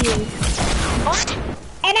kill you. What?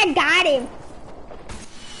 And I got him.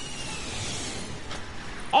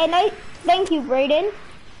 And thank you, Brayden.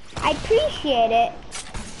 I appreciate it.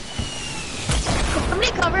 Can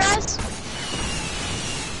somebody cover us?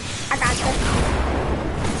 I got this.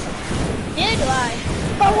 Neither do I.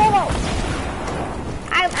 Whoa.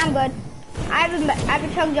 I'm good. I have a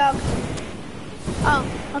chug jug. Oh,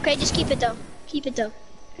 okay, just keep it though. Keep it though.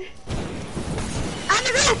 On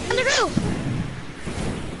the roof! On the roof!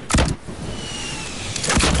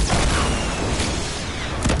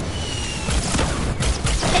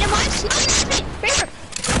 Hit him once! Nice! Right here!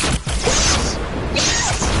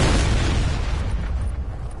 Yes!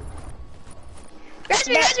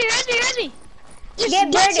 Yes! Res me! Just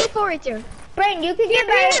Get dead Brayden. C4 right there. Brayden, you can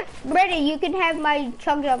Brayden, you can have my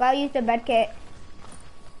chug jug. I'll use the bed kit.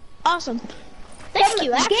 Awesome. Thank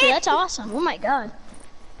you, actually, that's awesome. Oh my god.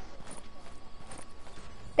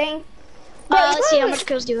 Thanks. Let's see, how much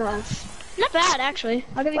kills do you have? Not bad, actually.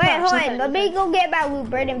 I'll give you Wait, props. hold Not on. bad, Let me go get my loot,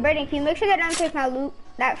 Brandon. Brandon, can you make sure that I don't take my loot?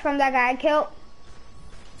 That's from that guy I killed.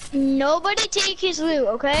 Nobody take his loot,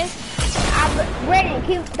 okay?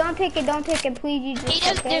 Brandon, don't take it, please. You just, He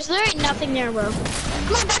does. okay? There's literally nothing there, bro.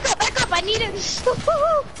 Come on, back up! I need it.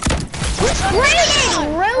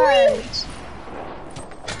 Brandon, really?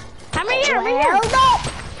 I'm right here. Hell no!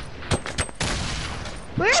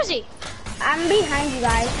 Where is he? I'm behind you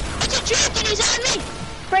guys. It's a trick and he's on me.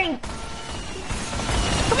 Brandon,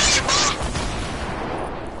 Come on, boy.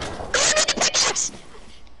 Go with the pickaxe.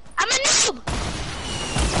 I'm a noob.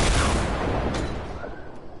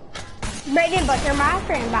 Brandon, but you're my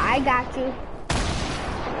friend, but I got you.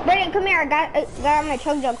 Brandon, come here. I got my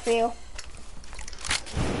chug jug for you.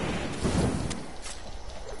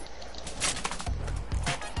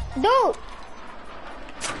 Dude!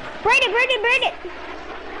 Brandon!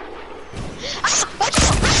 Ah, watch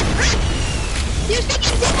out. Run. You're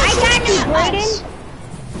thinking I got you, Brandon!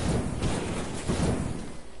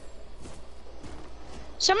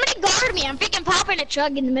 Somebody guard me. I'm freaking popping a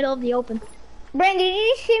chug in the middle of the open. Brandon, did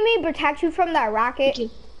you see me protect you from that rocket? Thank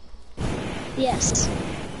you. Yes.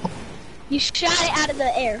 You shot it out of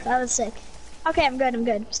the air. That was sick. Okay, I'm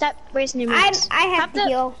good. Stop wasting your minutes. I have to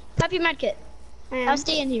heal. Pop your medkit. I'll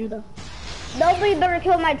stay in here though. Nobody better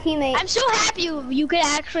kill my teammate. I'm so happy you could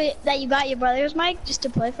actually that you got your brother's mic just to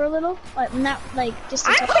play for a little, but not like just.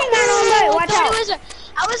 To I'm playing on all night. Watch out!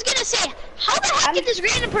 I was gonna say, how the heck did this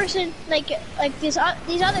random person like these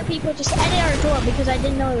other people just edit our door because I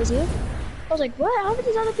didn't know it was you? I was like, what? How did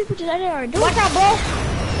these other people just edit our door? Watch out, bro!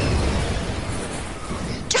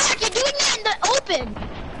 Jack, you're doing that in the open.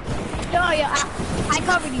 No, yeah, I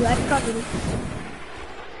covered you.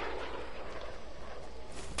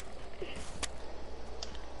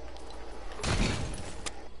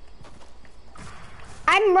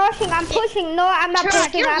 I'm rushing. I'm pushing. No, I'm not Jack,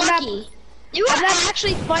 pushing. you're I'm lucky. not. You were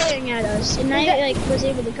actually firing at us, and I was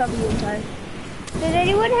able to cover you in time. Does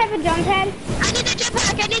anyone have a jump pad? I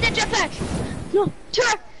need a jetpack. No,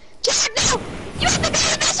 Jack, no! You have to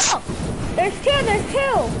get a missile. There's two.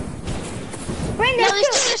 Brandon, No, there's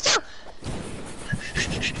two. there's two.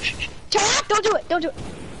 Jack, don't do it.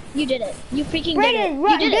 You did it. You freaking Brandon, did it.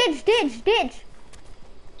 run. You did Ditch. it.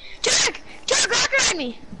 Jack, rock around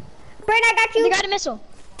me. Brandon, I got you. Got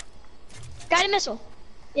a missile.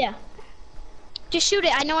 Yeah. Just shoot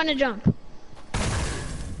it. I know when to jump.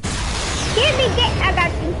 I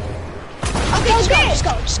got you. Okay, just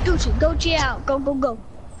go. Just Gucci out. Go.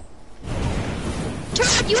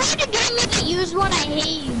 Jack, you had to give me the used one. I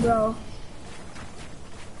hate you, bro.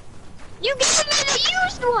 You gave me the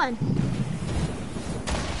used one.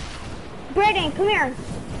 Brandon, come here.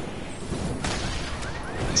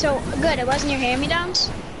 So, good, it wasn't your hand-me-downs?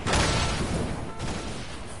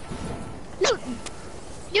 No,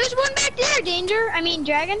 there's one back there,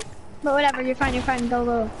 Dragon. But whatever, you're fine,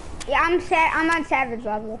 go. Yeah, I'm on savage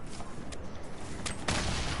level.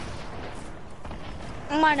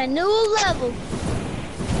 I'm on a new level.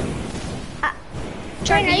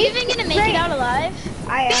 Brandon, are you even gonna make it out alive?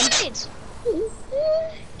 I am. Band-aids!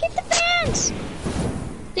 Get the bands!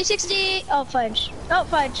 360, oh fudge.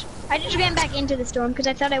 I just ran back into the storm because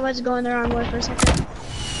I thought I was going the wrong way for a second.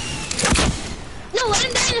 No, let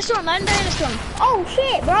him die in the storm. Oh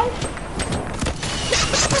shit, bro.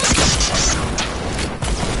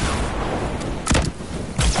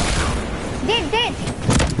 Ditch.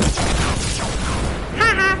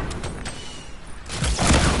 Haha.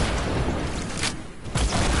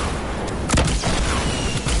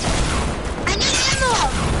 I need ammo!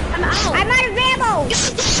 I'm out of ammo.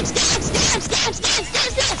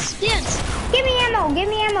 Dance! Give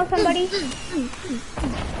me ammo, somebody.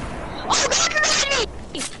 Oh, God,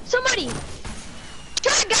 me! Somebody!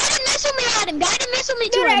 Guide and missile me at him! Guide and missile me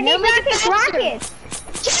to Dude, him! I need rockets!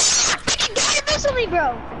 Yeah, freaking guide and missile me,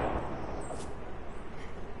 bro!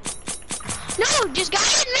 No, just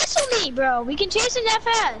guide and missile me, bro! We can chase him that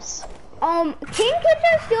fast! King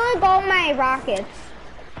can steal all my rockets.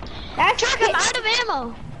 Jack, I'm out of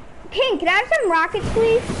ammo! King, can I have some rockets,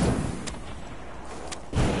 please?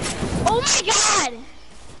 Oh my God!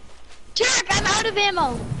 Jack, I'm out of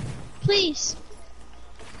ammo! Please.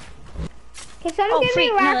 Can someone give me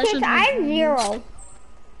rockets? I have 0.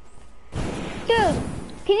 Dude,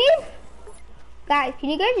 can you guys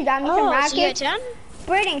drop me some rockets? So you got 10?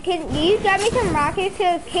 Brandon, can you drop me some rockets?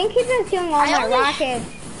 Cause King keeps on stealing all my rockets.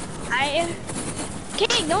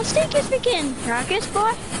 King, don't stake his freaking rockets,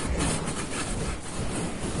 boy.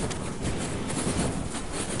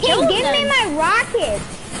 King, give me my rockets.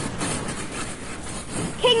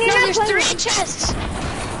 King, you're not there's playing 3 chests.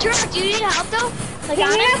 Turok, do you need help though? Like, King,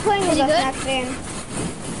 you're not playing with us next game.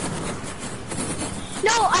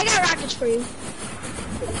 I got rockets for you.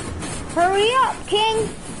 Hurry up, King.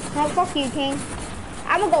 No, fuck you, King.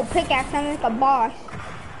 I'm gonna go pickaxe him like a boss.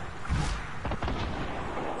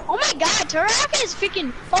 Oh my god, Turok is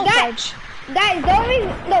freaking full Guys, don't me,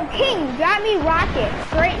 no, King, drop me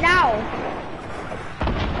rockets right now.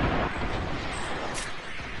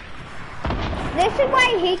 This is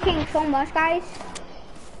why I hate King so much, guys.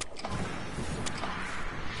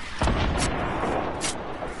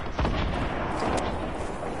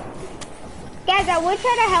 Guys, I would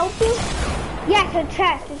try to help you. Yes, a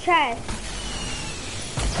chest.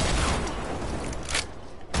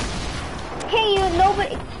 Hey, you,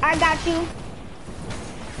 nobody, I got you.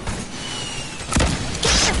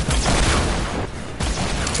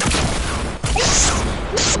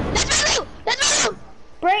 That's my loot.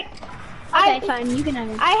 Break. Okay, fine, you can have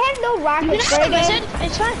it. I have no rockets, Brayden.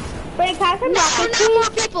 It's fine. Brayden, can I have some rockets, No please? more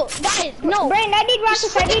people. Guys, no. Brayden, I need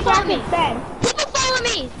rockets. I need follow me. rockets, Ben. People follow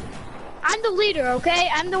me. I'm the leader, okay?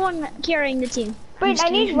 I'm the one carrying the team. Brayden, I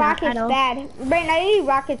need rockets bad. Brayden, I need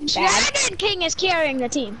rockets bad. Dragon King is carrying the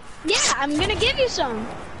team. Yeah, I'm gonna give you some.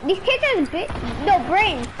 These kids are bit. No,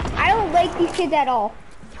 Brayden, I don't like these kids at all.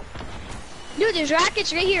 Dude, there's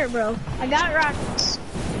rockets right here, bro. I got rockets.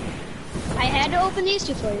 I had to open these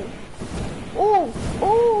two for you. Ooh.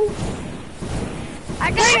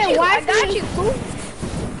 I got Brayden, you. why I got me? you.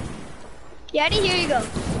 Yaddy, here you go.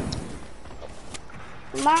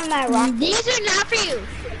 My rockets. These are not for you.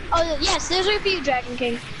 Oh, yes, those are for you, Dragon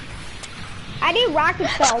King. I need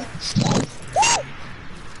rockets though.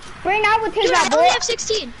 Brayden, I would take Dude, that I only boy. have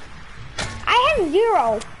 16. I have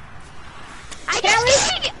 0.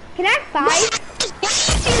 Can I have 5?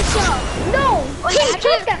 Just gave you some. No, Wait, King after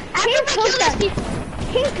took them. I King kill took them. these people.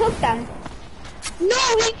 King took them. No,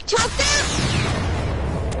 he took them?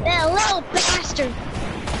 That little bastard.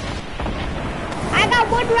 I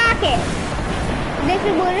got 1 rocket. This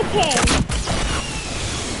is what it came.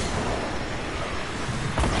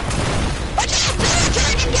 Watch out,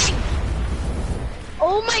 Dragon King!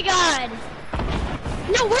 Oh my god.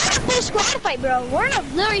 No, we're in a full squad fight, bro. We're in a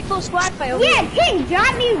literally full squad fight over Yeah, here. King,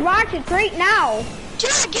 drop me rockets right now.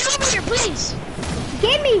 Jared, get over here, please.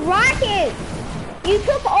 Give me rockets. You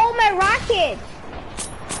took all my rockets.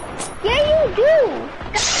 Yeah, you do.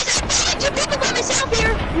 Guys, I'm fighting 2 people by myself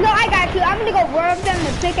here. No, I got you. I'm gonna go roar them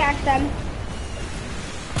and pickaxe them.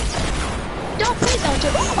 Don't, please don't do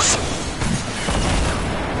it.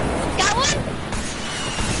 Got one?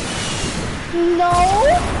 No.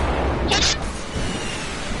 Hit him.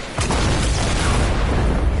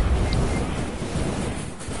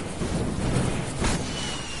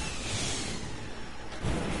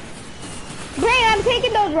 Brayden, I'm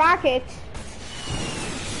taking those rockets.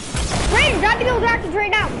 Brayden, drop me those rockets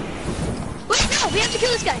right now. Wait, no, we have to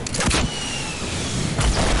kill this guy.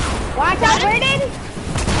 Watch out, Brayden.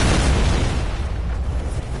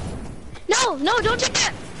 No, don't take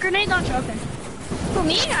that grenade launcher. Okay. For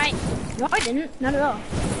me, no, I didn't. Not at all.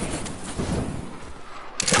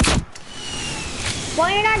 Well,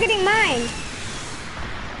 you're not getting mine.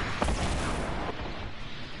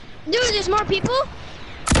 Dude, there's more people?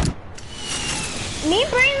 Me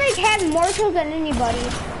and Brayden like have more kills than anybody.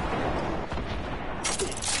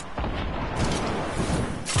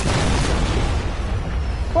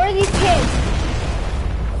 Where are these kids?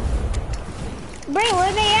 Brayden, where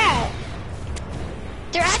are they at?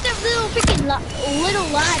 They're at that little freaking little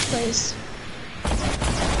lodge place.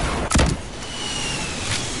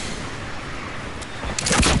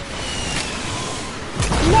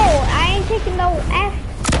 No, I ain't taking no F.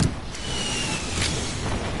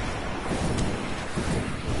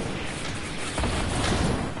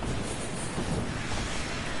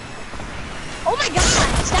 Oh my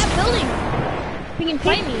god, stop building. We can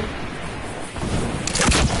play me.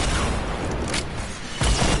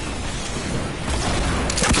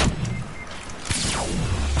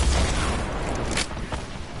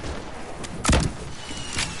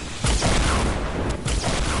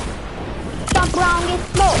 Jump around, get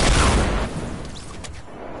smoke.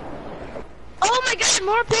 Oh my god,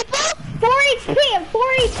 more people? 4 HP, I'm 4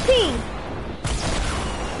 HP.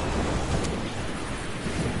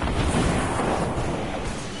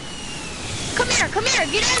 Come here,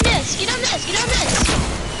 get on this, get on this.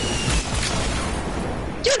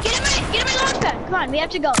 Dude, get in my launch pad. Come on, we have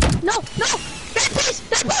to go. No, bad place.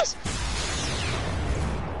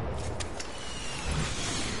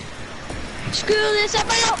 Screw this up,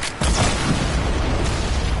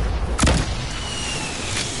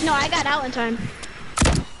 No, I got out in time.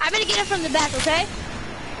 I'm gonna get it from the back, okay?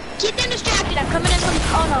 Keep them distracted, I'm coming in from,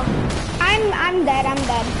 oh no. I'm dead.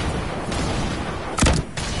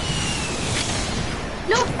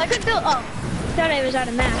 No, I couldn't build, oh. thought I was out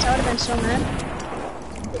of match. I would have been so mad.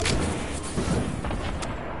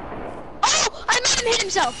 Oh! I made him hit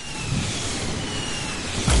himself!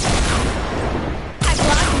 I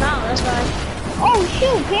blocked him out, that's why. Oh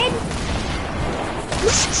shoot, kid!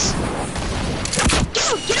 What?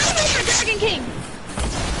 Dude, get over here, Dragon King!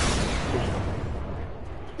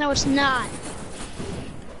 No, it's not.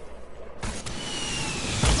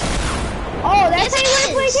 Oh, that's Yes, how you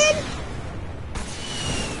wanna play, it is. kid?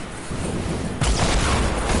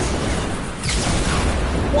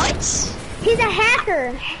 What? He's a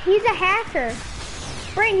hacker. He's a hacker.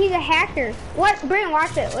 Brayden, he's a hacker. What? Brayden,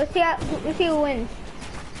 watch it. Let's see who wins.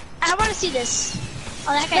 I want to see this.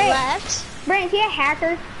 Oh, that guy Hey. left. Brayden, is he a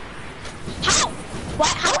hacker? How? What?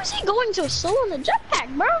 How is he going so slow in the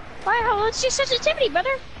jetpack, bro? Wow, let's use sensitivity, brother.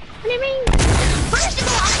 What do you mean? First of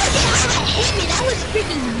all, I don't get how that hit me. That was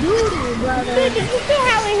freaking doo-doo, brother. Dude, did you see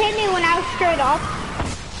how it hit me when I was straight up?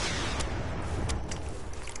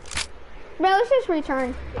 Bro, let's just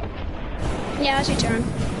return. Yeah, it's your turn.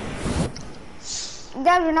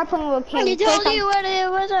 Guys, we're not playing with King. I told you what it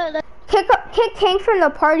was. Kick King from the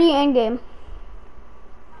party end game.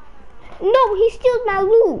 No, he steals my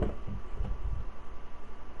loot.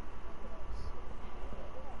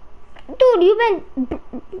 Dude, you've been...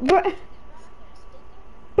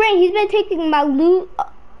 Brayden, he's been taking my loot.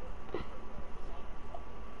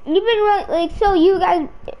 You've been running, like, so you guys...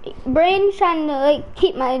 Brayden's trying to, like,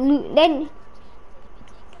 keep my loot. Then...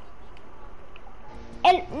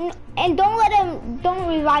 And don't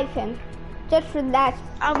revive him. Just for that.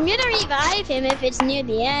 I'm gonna revive him if it's near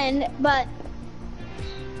the end, but...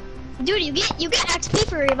 Dude, you get XP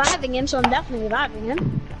for reviving him, so I'm definitely reviving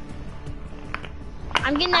him.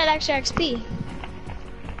 I'm getting that extra XP.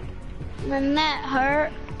 When that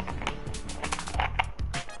hurt.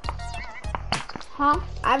 Huh?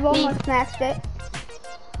 I've almost maxed it.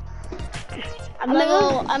 I'm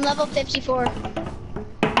level 54.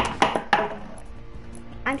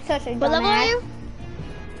 I'm such a dumbass. What level are you?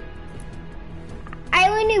 I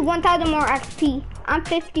only need 1,000 more XP. I'm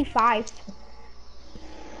 55.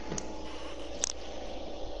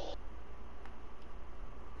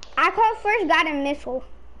 I first got a missile.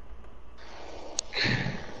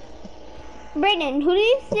 Brayden, who do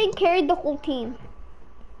you think carried the whole team?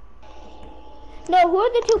 No, who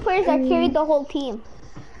are the two players that carried the whole team?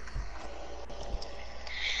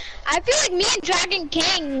 I feel like me and Dragon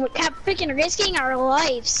King kept freaking risking our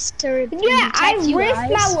lives to Yeah, I protect you risked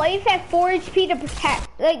guys. my life at 4 HP to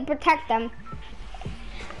protect them.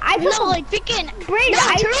 I took No, like freaking. Brayden, No,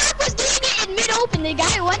 I- Turok was doing it in mid-open. The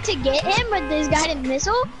guy went to get him, but this guy didn't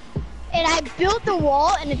missile. And I built the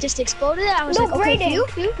wall, and it just exploded. I was No, like, okay, Brayden,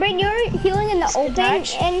 phew. Brayden, you're healing in the Good open,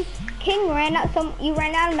 touch. and King ran out. You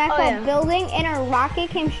ran out of map Oh, of yeah. building, and a rocket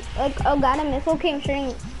came. Got a missile came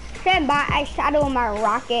shooting. Said by. I shot him with my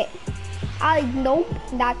rocket. I was like,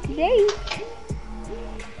 nope, not today.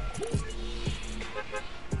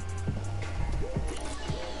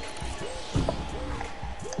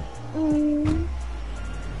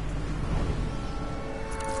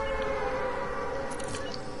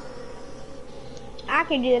 I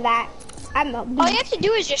can do that. I'm a All you have to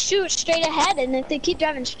do is just shoot straight ahead, and if they keep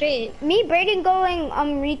driving straight. me, Brayden,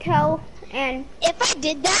 going retail, and If I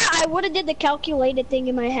did that, I would have did the calculated thing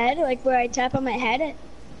in my head, like where I tap on my head.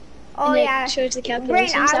 oh and yeah, It shows the Brayden,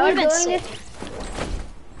 calculations. That I would was have been doing sick. this.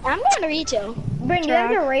 I'm going to retail. Brayden, you have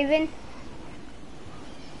the Raven.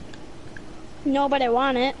 No, but I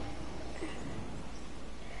want it.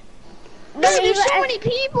 No, Dude, there's you- so as- many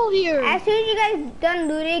people here. As soon as you guys done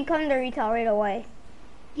looting, come to retail right away.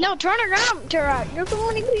 No, turn around, Turok. There's so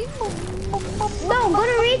many people. No, go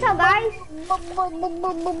to retail, guys. No,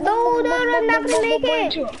 I'm not gonna make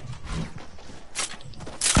it.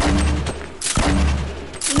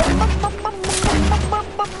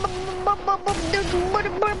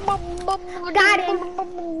 Got him.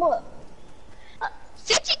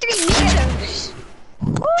 53 meters.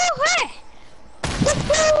 Woo, hey.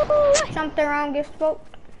 Woo-hoo. Something wrong, just spoke.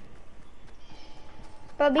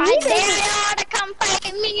 But I believe dare it. y'all to come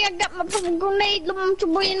fight me. I got my purple grenade launcher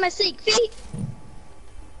boy in my 6 feet.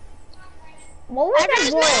 What was After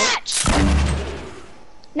this that voice? match.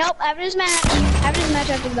 Nope, after this match. After this match,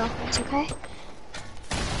 I have to go. It's okay.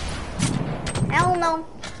 Hell no.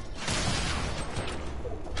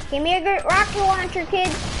 Give me a good rocket launcher, kid.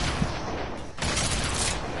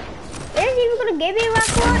 Isn't even gonna give me a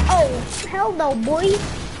rocket launcher? Oh, hell no, boy.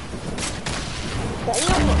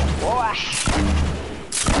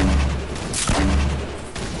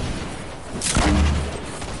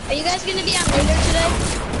 Are you guys gonna be on later today?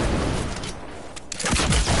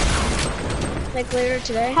 Like later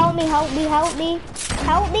today? Help me, help me, help me.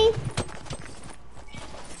 Help me.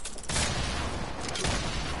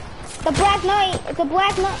 The Black Knight. It's a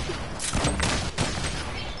Black Knight.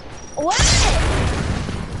 What?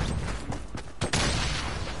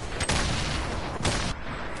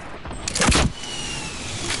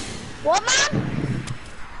 What, Mom?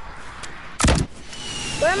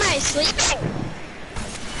 Where am I sleeping?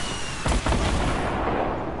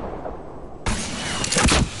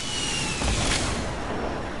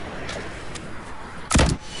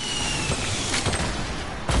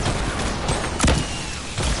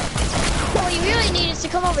 What you really need is to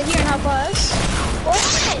come over here and help us.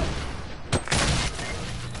 What?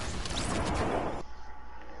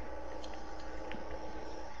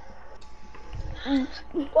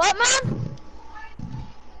 What, Mom?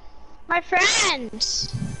 My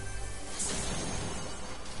friends.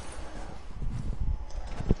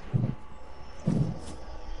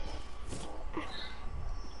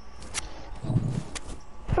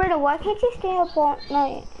 Frida, why can't you stay up all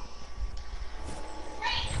night?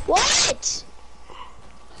 What?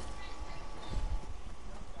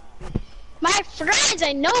 My friends,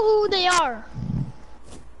 I know who they are.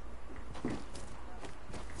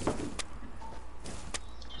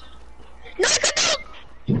 No, I can't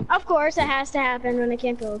build. Of course, it has to happen when I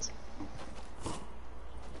can't build.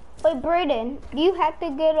 Wait, Brayden, do you have to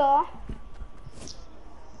get off?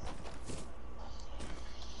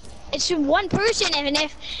 It's one person, and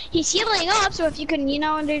if he's healing up, so if you can, you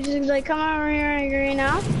know, and they're just like, come over here, you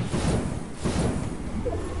know.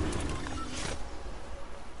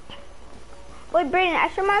 Wait, Brayden, I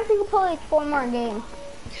should mind if you can play like 4 more games.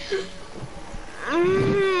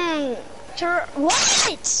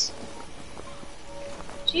 What?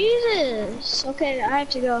 Jesus. Okay, I have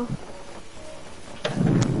to go.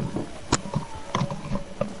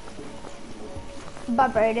 Bye,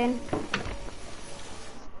 Brayden.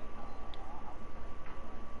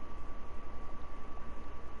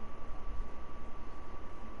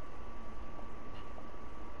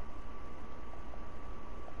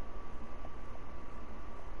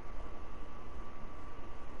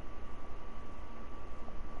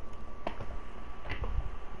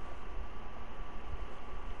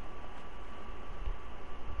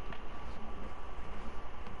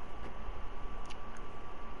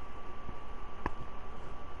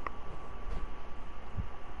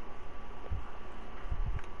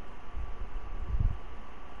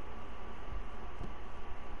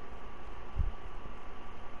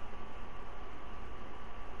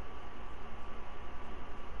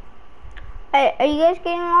 Hey, are you guys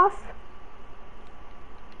getting off?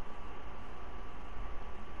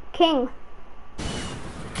 King.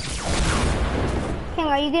 King,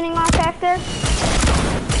 are you getting off after?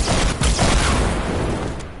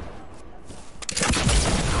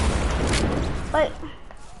 Wait.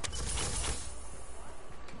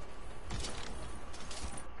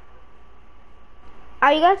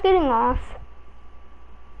 Are you guys getting off?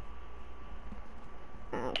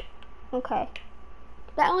 Okay.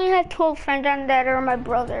 I only have 12 friends on that are my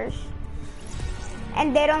brothers.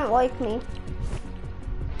 And they don't like me.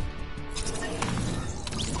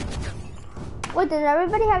 Wait, does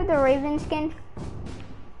everybody have the Raven skin?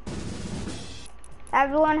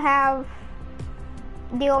 Everyone have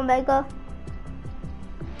the Omega?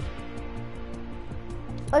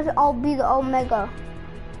 Let's all be the Omega.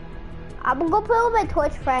 I'm gonna go play with my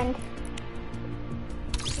Twitch friend.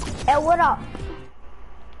 Hey, what up?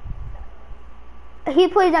 He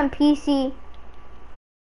plays on PC.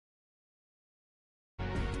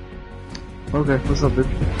 Okay, what's up, dude?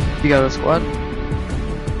 You got a squad?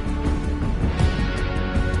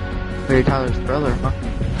 Hey, Tyler's brother, huh?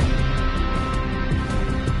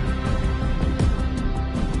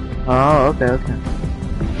 Oh, okay.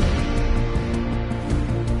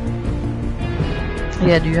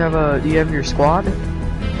 Yeah, do you have your squad?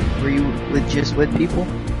 Were you just with people?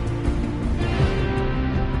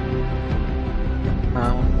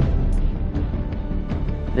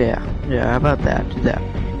 Yeah, how about that? Do that.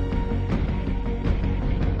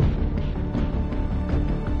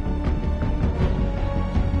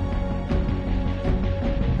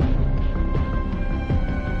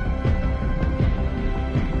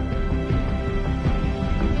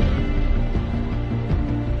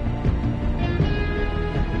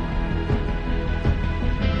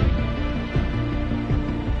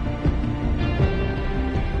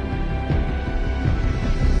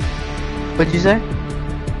 What'd you say?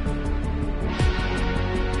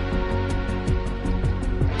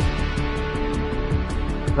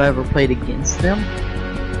 Have I ever played against them?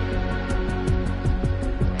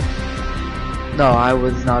 No, I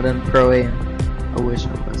was not in Pro AM. I wish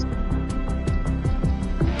I was.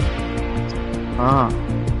 Ah.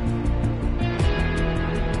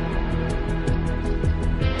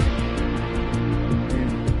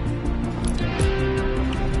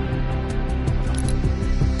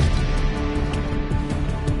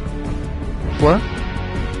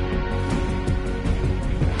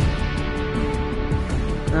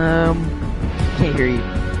 Can't hear you.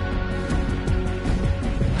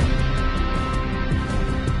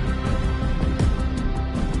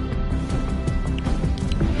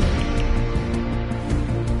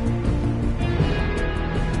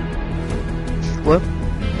 What?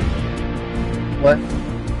 What?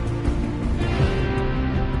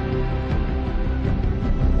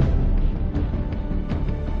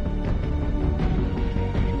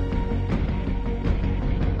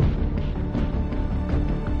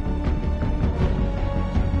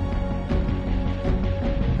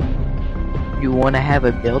 You want to have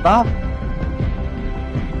a build off?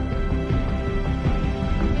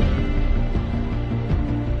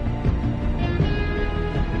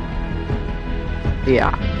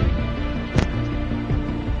 Yeah.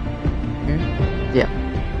 Yeah.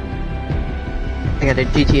 I got a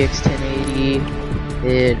GTX 1080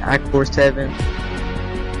 and iCore 7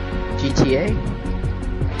 GTA.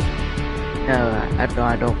 No,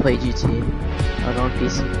 I don't play GTA. I don't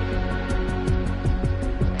PC.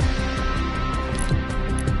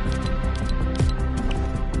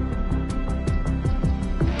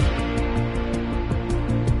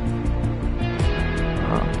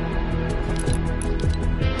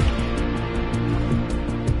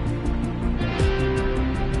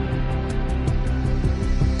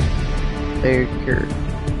 Baker.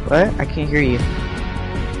 What? I can't hear you.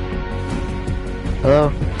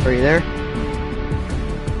 Hello? Are you there?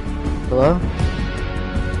 Hello?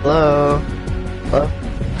 Hello? Hello?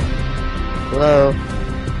 Hello?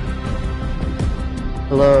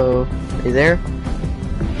 Hello? Are you there?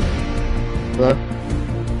 Hello?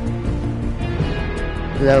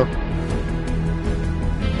 Hello?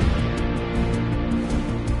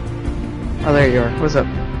 Oh, there you are. What's up?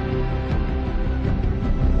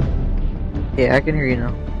 Yeah, I can hear you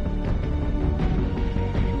now.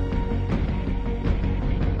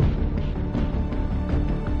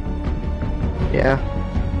 Yeah.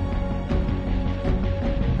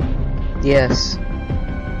 Yes.